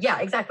 Right, yeah,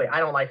 exactly. I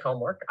don't like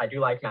homework. I do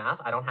like math.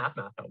 I don't have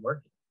math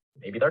homework.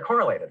 Maybe they're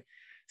correlated.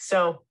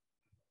 So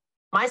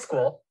my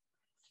school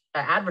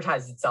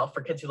advertises itself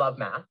for kids who love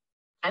math,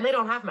 and they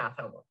don't have math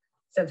homework.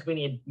 Since we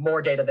need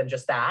more data than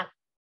just that,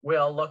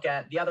 we'll look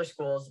at the other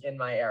schools in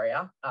my area.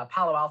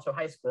 Palo Alto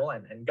High School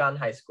and Gunn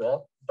High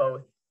School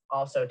both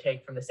also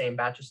take from the same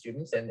batch of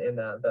students in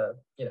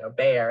the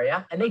Bay Area,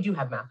 and they do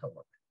have math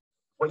homework.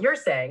 What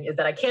you're saying is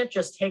that I can't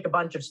just take a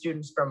bunch of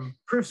students from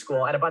Proof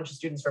School and a bunch of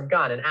students from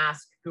Gunn and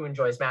ask who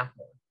enjoys math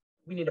more.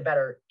 We need a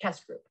better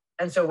test group.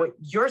 And so what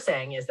you're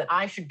saying is that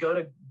I should go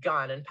to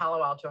Gunn and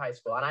Palo Alto High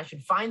School, and I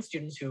should find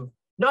students who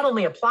not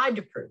only applied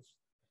to Proof,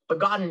 but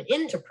gotten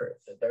into Proof.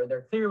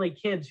 They're clearly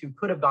kids who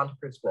could have gone to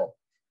Proof School,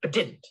 but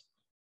didn't,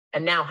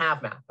 and now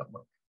have math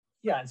homework.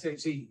 Yeah, and so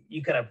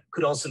you kind of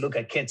could also look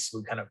at kids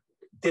who kind of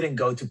didn't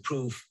go to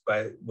Proof,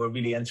 but were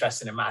really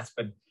interested in math,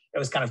 but it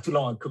was kind of too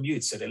long a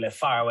commute, so they lived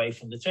far away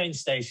from the train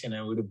station,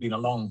 and it would have been a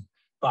long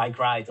bike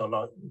ride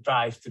or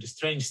drive to the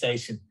train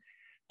station.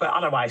 But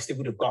otherwise, they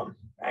would have gone.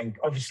 And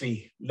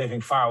obviously, living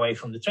far away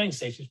from the train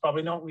station is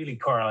probably not really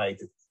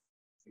correlated.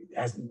 It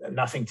has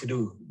nothing to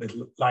do with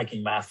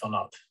liking math or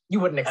not. You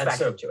wouldn't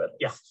expect it to,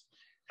 yeah.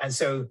 And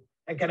so,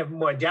 and kind of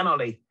more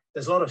generally,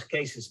 there's a lot of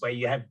cases where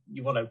you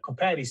want to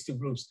compare these two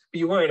groups, but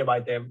you're worried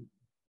about them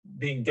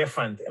being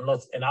different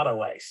in other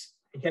ways.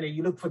 And kind of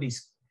you look for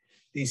these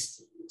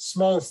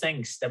small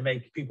things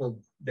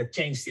that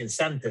change the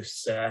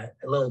incentives a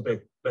little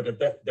bit, but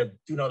that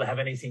do not have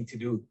anything to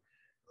do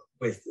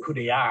with who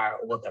they are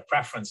or what their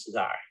preferences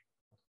are.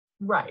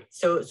 Right.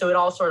 So it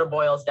all sort of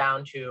boils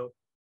down to,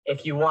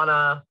 if you want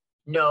to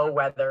know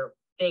whether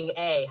thing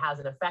A has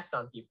an effect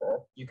on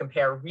people, you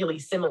compare really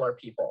similar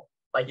people.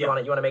 Like you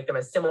want to make them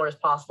as similar as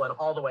possible in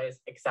all the ways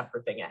except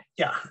for thing A.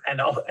 Yeah,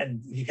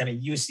 and you kind of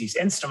use these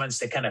instruments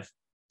that kind of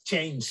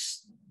change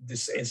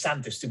this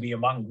incentives to be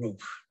among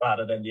group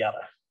rather than the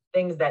other.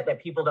 Things that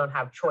people don't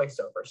have choice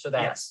over, so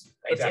that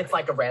it's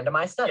like a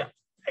randomized study. Yeah,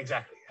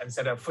 exactly. And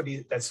so for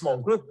that small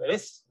group,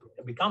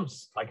 it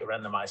becomes like a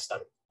randomized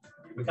study.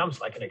 It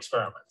becomes like an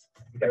experiment.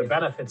 You get the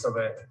benefits of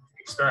an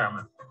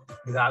experiment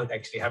without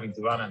actually having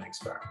to run an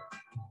experiment.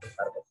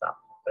 Incredible stuff,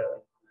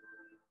 clearly.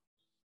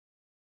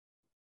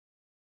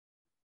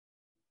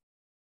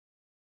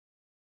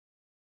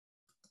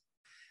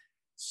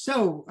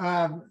 So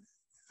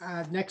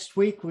next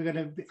week we're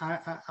going to,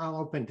 I'll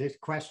open to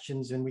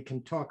questions and we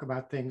can talk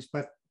about things,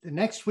 but the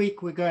next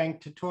week we're going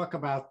to talk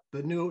about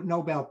the new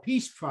Nobel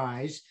Peace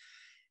Prize,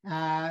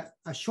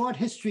 a short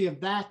history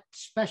of that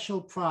special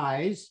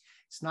prize.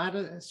 It's not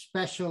as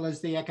special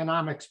as the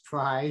economics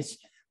prize,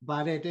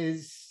 but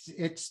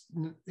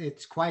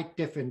it's quite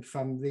different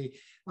from the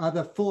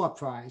other 4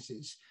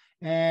 prizes.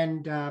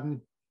 And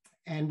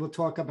we'll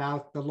talk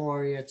about the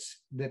laureates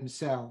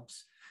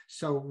themselves.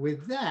 So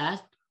with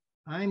that,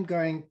 I'm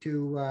going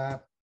to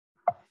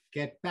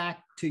get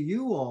back to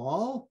you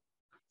all.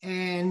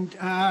 And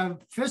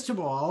first of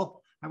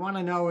all, I want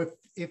to know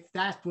if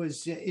that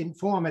was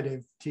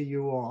informative to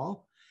you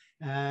all.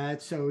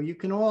 So you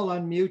can all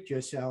unmute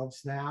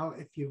yourselves now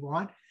if you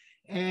want.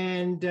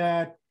 And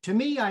to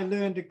me, I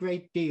learned a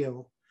great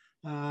deal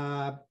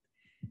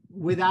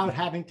without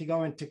having to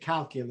go into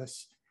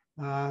calculus.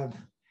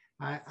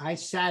 I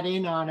sat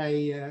in on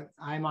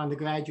I'm on the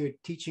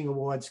Graduate Teaching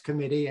Awards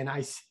Committee, and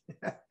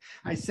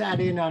I sat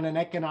in on an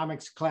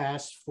economics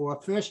class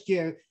for first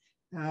year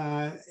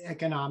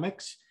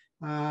economics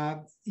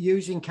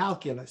using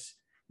calculus.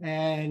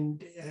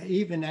 And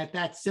even at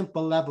that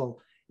simple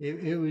level,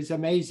 it was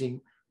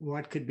amazing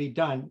what could be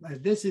done.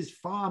 This is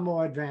far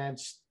more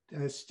advanced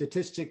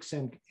statistics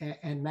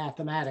and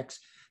mathematics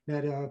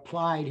that are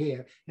applied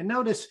here. And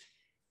notice,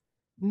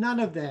 none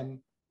of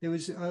them, there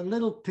was a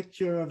little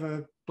picture of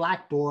a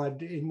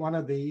blackboard in one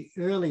of the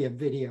earlier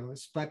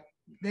videos, but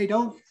they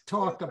don't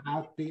talk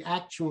about the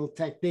actual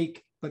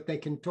technique, but they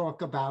can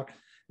talk about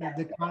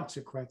the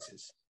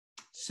consequences.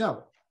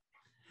 So,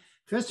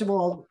 first of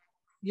all,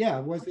 yeah,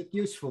 was it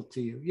useful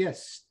to you?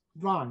 Yes,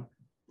 Ron.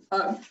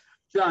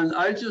 John,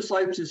 I'd just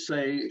like to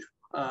say,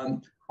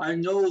 I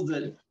know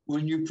that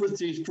when you put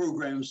these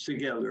programs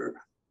together,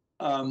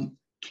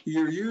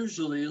 you're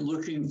usually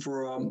looking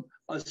for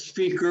a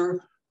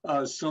speaker,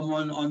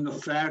 someone on the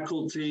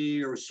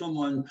faculty or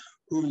someone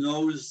who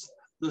knows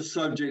the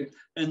subject,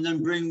 and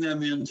then bring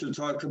them in to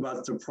talk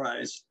about the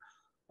prize.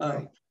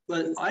 Right.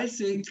 But I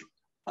think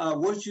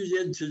what you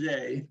did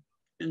today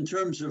in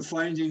terms of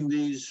finding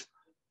these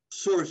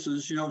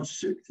sources, you know,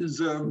 is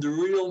the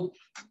real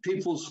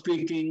people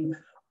speaking.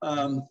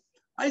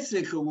 I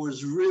think it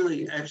was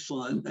really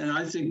excellent, and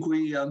I think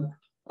we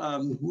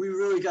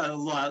really got a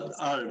lot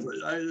out of it.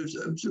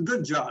 It's a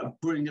good job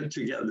putting it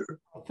together.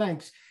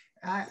 Thanks.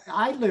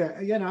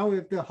 You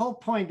know, the whole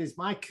point is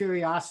my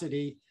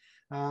curiosity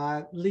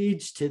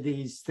leads to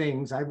these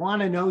things. I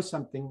want to know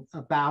something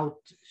about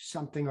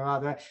something or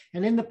other.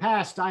 And in the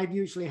past, I've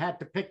usually had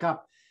to pick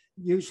up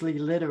usually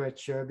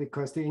literature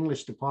because the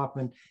English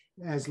department,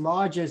 as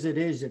large as it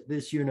is at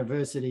this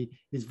university,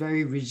 is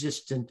very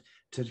resistant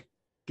to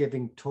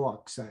giving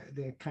talks.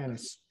 They're kind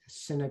of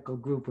cynical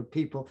group of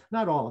people,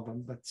 not all of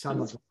them, but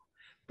some of them.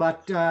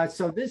 But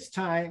so this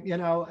time, you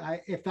know,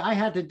 if I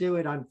had to do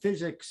it on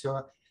physics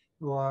or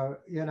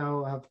you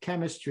know, of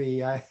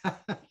chemistry,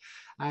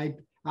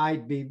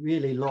 I'd be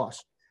really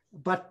lost.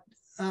 But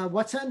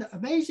what's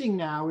amazing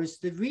now is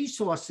the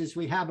resources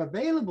we have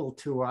available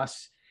to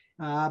us,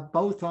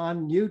 both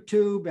on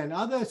YouTube and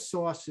other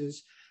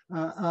sources,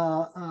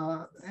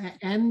 and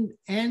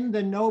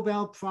the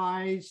Nobel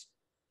Prize.org,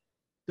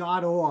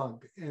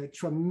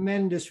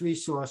 tremendous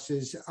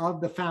resources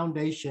of the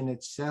foundation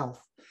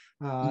itself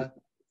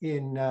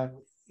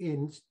in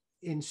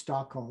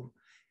Stockholm.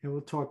 And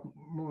we'll talk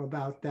more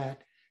about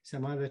that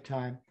some other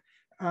time.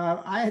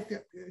 I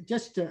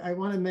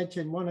want to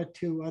mention one or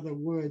two other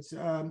words.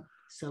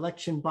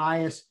 Selection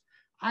bias.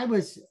 I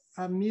was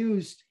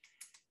amused.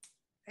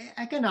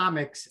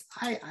 Economics.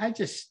 I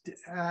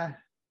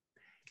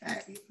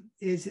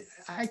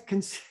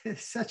consider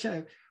such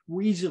a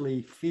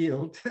weaselly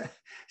field.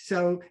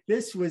 So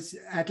this was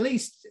at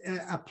least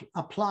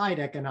applied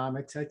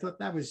economics. I thought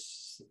that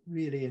was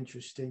really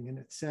interesting in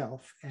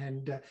itself,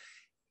 and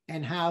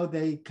how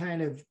they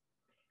kind of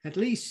at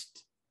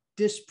least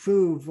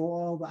disprove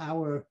all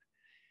our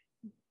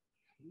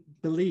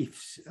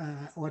beliefs,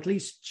 or at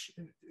least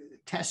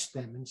test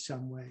them in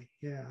some way.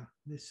 Yeah,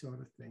 this sort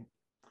of thing.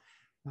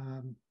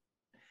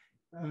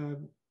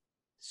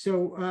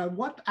 So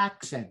what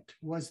accent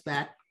was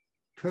that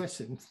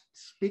person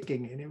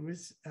speaking in? It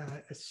was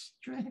a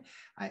strange,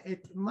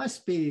 it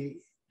must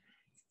be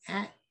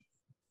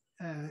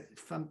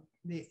from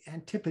the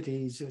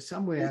Antipodes or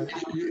somewhere.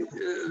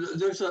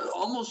 There's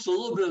almost a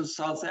little bit of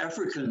South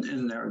African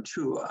in there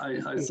too, I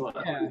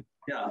thought.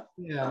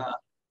 Yeah.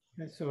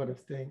 That sort of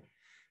thing.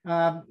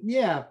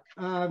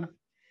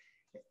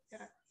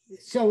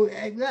 So,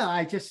 well,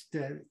 I just,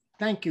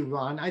 thank you,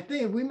 Ron. I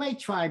think we may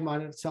try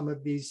some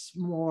of these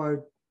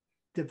more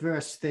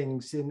diverse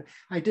things. And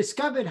I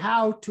discovered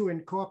how to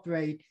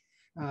incorporate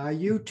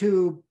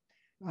YouTube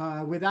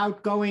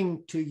without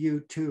going to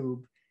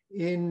YouTube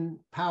in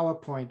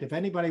PowerPoint. If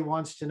anybody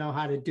wants to know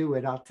how to do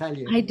it, I'll tell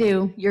you. I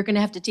do. You're going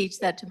to have to teach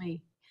that to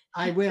me.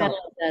 I will.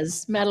 Madeline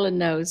does. Madeline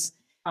knows.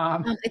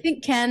 I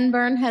think Ken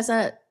Burns has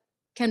a.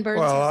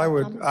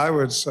 Well, I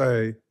would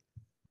say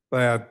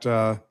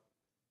that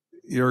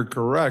you're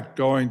correct.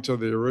 Going to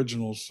the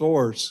original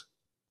source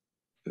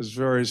is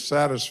very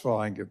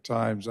satisfying at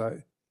times.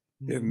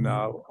 In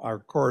our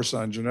course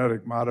on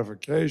genetic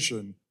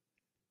modification,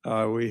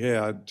 we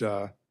had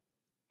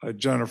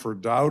Jennifer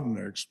Dowden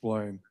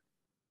explain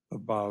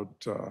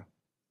about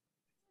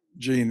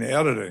gene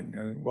editing.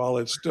 And while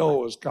it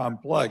still was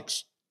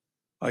complex,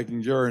 I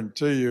can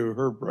guarantee you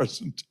her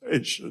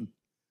presentation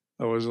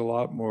was a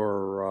lot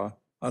more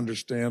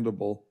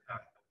understandable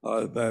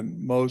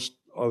than most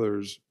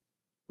others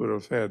would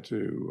have had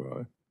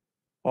to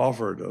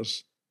offered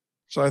us.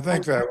 So I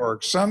think that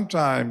works.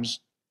 Sometimes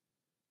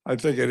I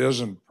think it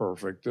isn't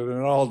perfect, and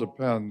it all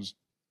depends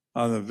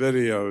on the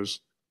videos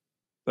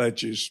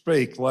that you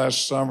speak.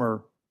 Last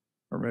summer,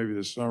 or maybe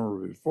the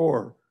summer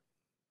before,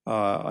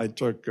 I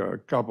took a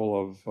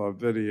couple of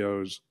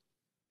videos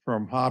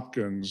from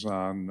Hopkins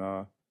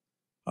on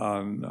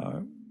the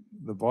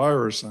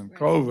virus and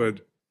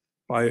COVID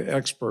by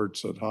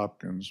experts at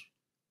Hopkins.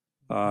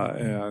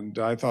 And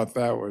I thought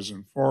that was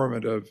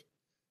informative.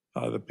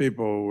 The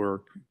people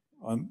were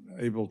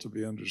unable to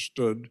be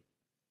understood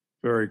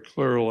very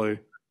clearly.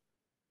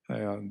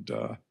 And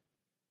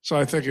so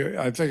I think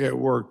it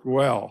worked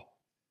well.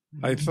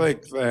 I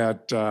think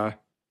that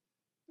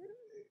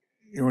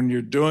when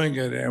you're doing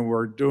it, and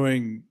we're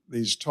doing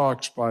these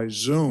talks by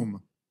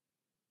Zoom,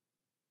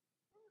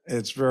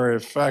 it's very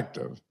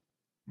effective.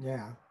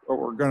 Yeah. What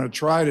we're going to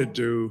try to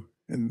do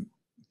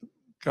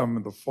come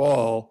in the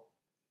fall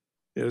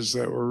is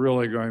that we're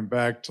really going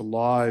back to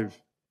live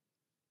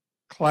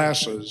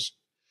classes.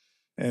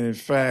 And in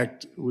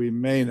fact, we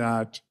may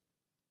not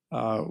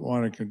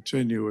want to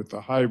continue with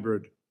the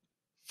hybrid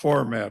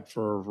format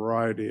for a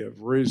variety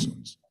of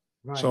reasons.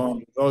 Right. So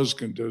in those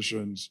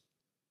conditions,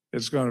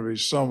 it's going to be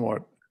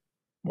somewhat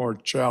more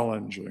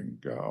challenging,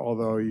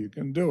 although you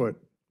can do it.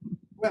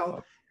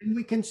 Well, and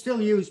we can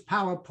still use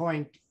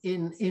PowerPoint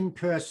in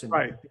person.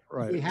 Right,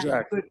 We have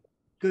exactly.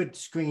 good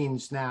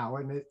screens now,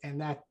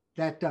 and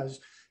that does.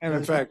 And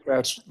in fact,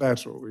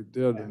 that's what we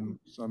did in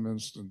some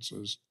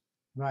instances.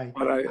 Right.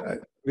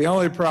 But the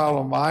only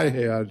problem I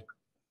had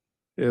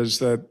is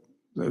that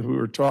we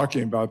were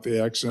talking about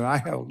the X, and I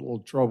had a little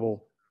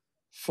trouble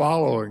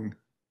following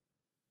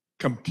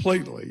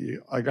completely.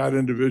 I got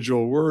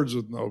individual words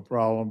with no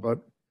problem, but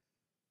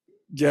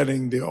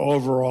getting the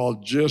overall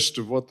gist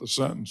of what the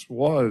sentence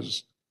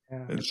was,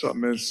 in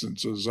some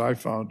instances, I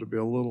found to be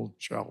a little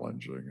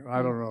challenging.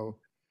 I don't know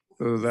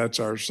whether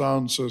that's our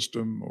sound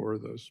system or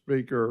the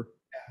speaker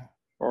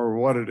or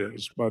what it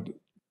is, but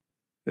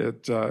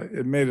it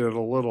made it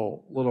a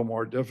little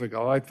more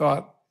difficult. I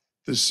thought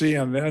the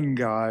CNN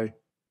guy,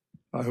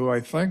 who I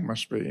think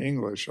must be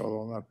English,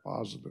 although I'm not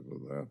positive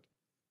of that,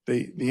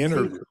 the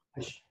interview.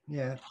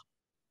 Yeah.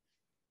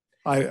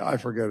 I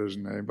forget his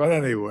name, but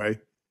anyway,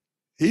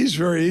 he's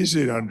very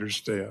easy to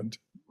understand,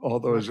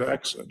 although his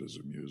accent is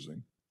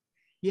amusing.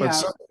 Yeah. But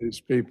some of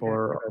these people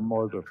are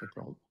more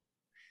difficult.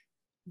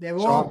 They're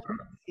all,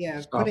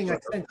 putting a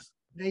sense.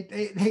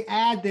 They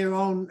add their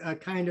own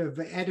kind of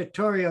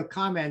editorial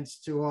comments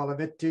to all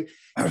of it to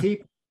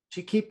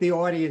keep the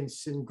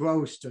audience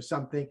engrossed or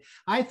something.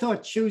 I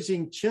thought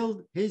choosing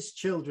his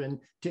children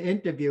to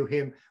interview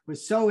him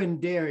was so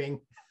endearing.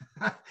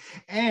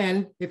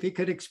 And if he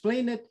could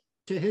explain it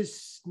to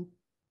his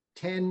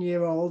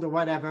 10-year-old or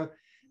whatever.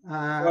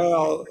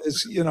 Well,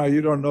 it's, you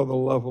don't know the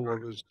level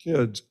of his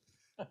kids.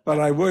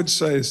 But I would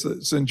say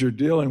that since you're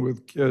dealing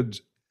with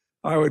kids,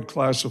 I would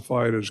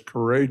classify it as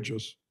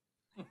courageous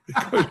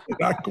because you're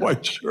not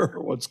quite sure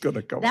what's going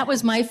to come. That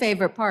was my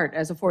favorite part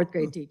as a fourth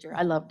grade teacher.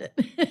 I loved it.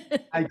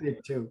 I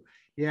did too.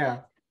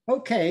 Yeah.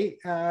 Okay.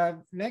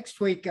 Next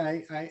week,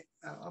 I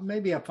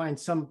maybe I'll find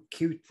some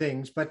cute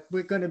things, but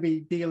we're going to be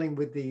dealing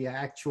with the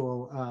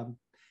actual.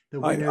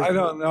 I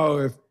don't know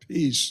if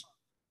peace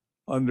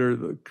under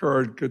the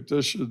current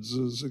conditions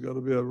is going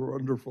to be a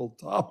wonderful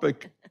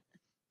topic.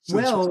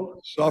 Well,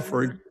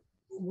 suffering.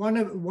 One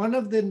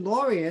of the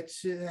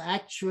laureates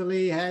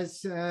actually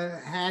has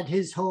had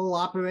his whole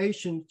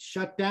operation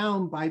shut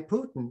down by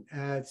Putin.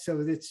 So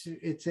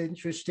it's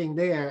interesting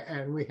there,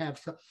 and we have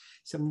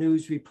some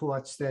news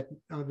reports that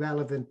are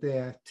relevant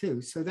there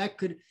too. So that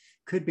could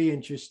be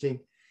interesting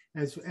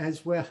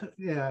as well.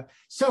 Yeah.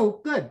 So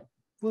good.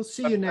 We'll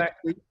see you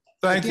next week.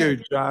 Thank you,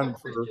 John,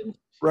 for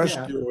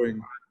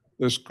rescuing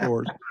this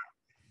course.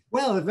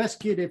 Well, it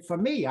rescued it for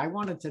me. I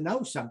wanted to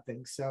know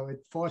something, so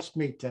it forced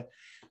me to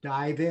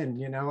dive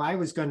in. I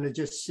was going to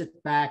just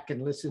sit back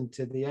and listen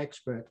to the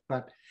expert,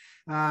 but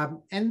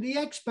and the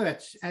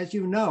experts, as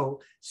you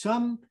know,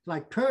 some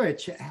like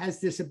Perich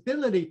has this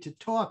ability to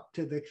talk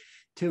to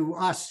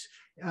us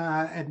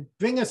and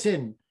bring us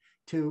in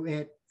to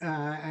it.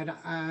 And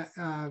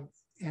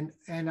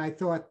I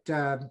thought,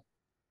 now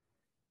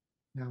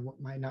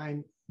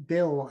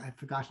Bill, I've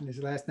forgotten his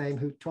last name,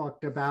 who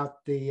talked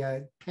about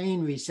the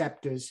pain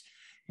receptors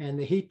and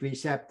the heat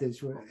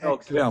receptors were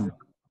excellent.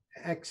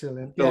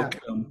 Excellent. Bill Yeah.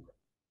 Kim.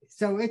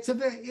 So it's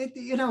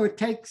it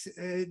takes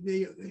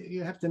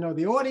you have to know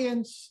the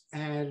audience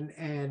and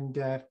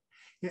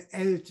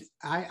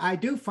I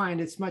do find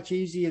it's much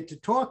easier to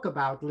talk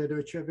about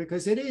literature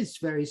because it is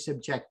very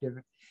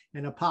subjective,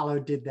 and Apollo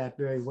did that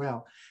very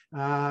well.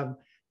 But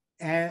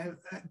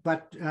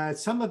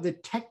some of the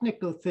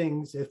technical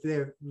things, if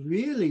they're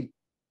really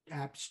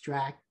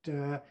abstract,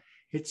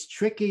 it's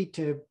tricky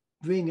to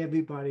bring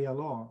everybody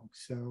along.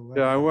 So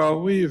yeah, well,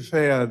 we've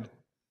had,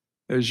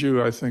 as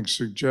you I think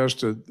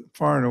suggested,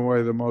 far and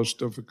away the most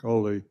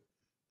difficulty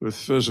with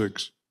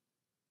physics.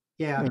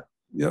 Yeah.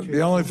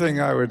 The only thing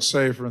I would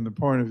say from the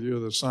point of view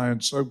of the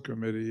science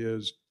subcommittee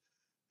is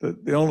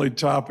that the only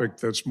topic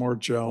that's more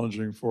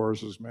challenging for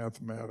us is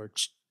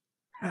mathematics.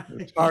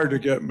 It's hard to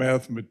get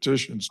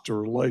mathematicians to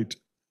relate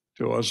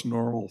to us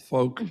normal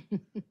folk,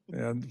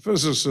 and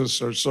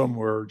physicists are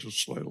somewhere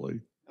just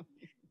slightly.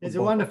 There's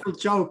a wonderful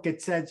joke.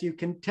 It says you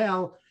can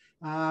tell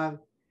how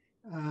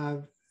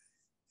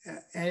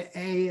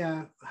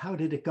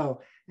did it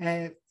go?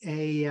 A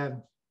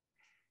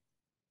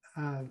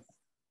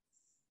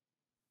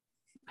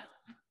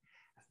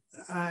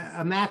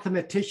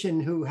mathematician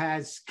who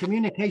has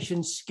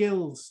communication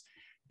skills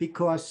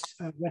because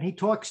when he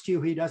talks to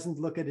you, he doesn't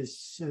look at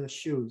his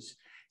shoes.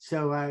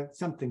 So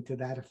something to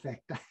that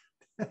effect.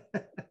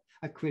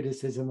 A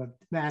criticism of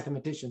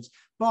mathematicians.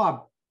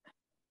 Bob.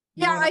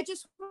 Yeah, I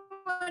just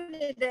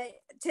wanted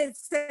to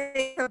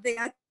say something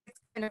I think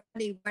is kind of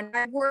funny. When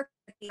I worked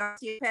at the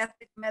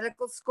osteopathic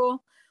medical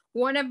school,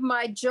 one of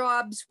my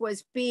jobs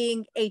was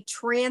being a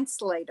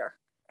translator.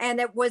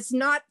 And it was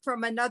not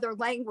from another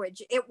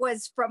language. It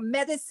was from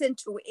medicine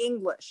to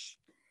English.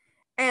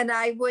 And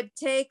I would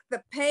take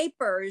the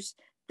papers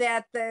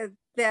that the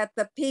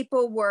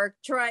people were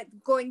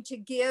going to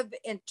give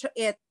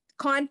at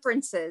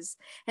conferences,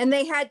 and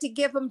they had to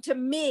give them to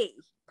me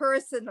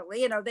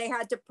personally. They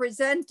had to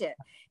present it.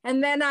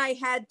 And then I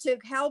had to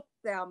help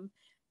them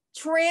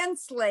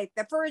translate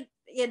the first,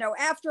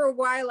 after a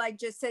while, I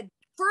just said,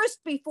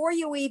 first, before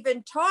you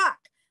even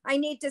talk, I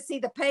need to see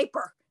the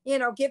paper.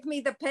 Give me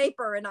the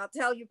paper and I'll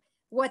tell you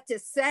what to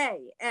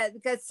say.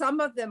 Because some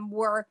of them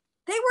were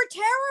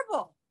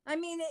terrible. I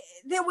mean,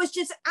 there was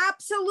just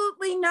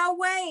absolutely no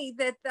way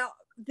that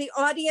the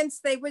audience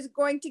they was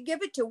going to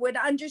give it to would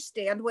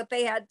understand what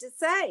they had to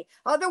say.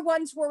 Other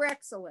ones were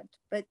excellent,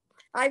 but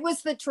I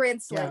was the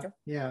translator.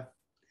 Yeah.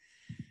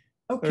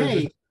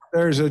 Okay.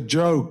 There's a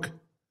joke.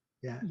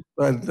 Yeah.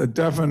 But the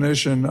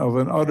definition of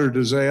an utter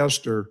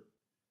disaster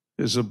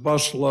is a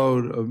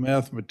busload of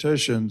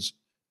mathematicians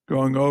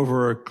going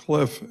over a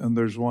cliff and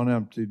there's one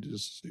empty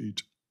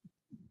seat.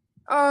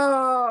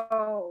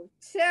 Oh,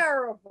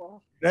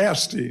 terrible.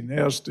 Nasty,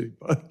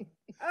 but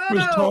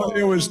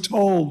it was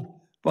told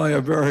by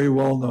a very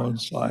well-known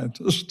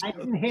scientist. I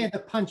didn't hear the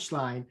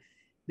punchline.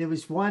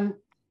 There's one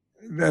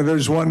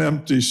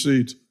empty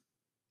seat.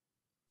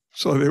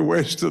 So they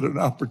wasted an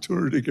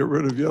opportunity to get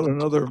rid of yet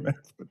another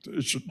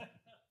mathematician.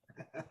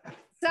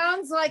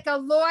 Sounds like a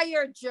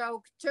lawyer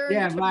joke turned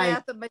to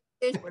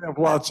mathematician. We have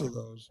lots of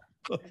those.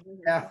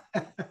 Yeah.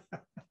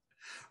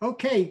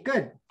 Okay,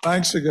 good.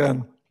 Thanks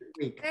again.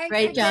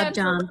 Great job,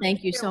 John.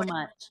 Thank you so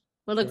much.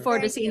 We'll look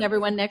forward to seeing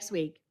everyone next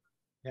week.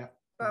 Yeah.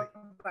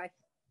 Bye.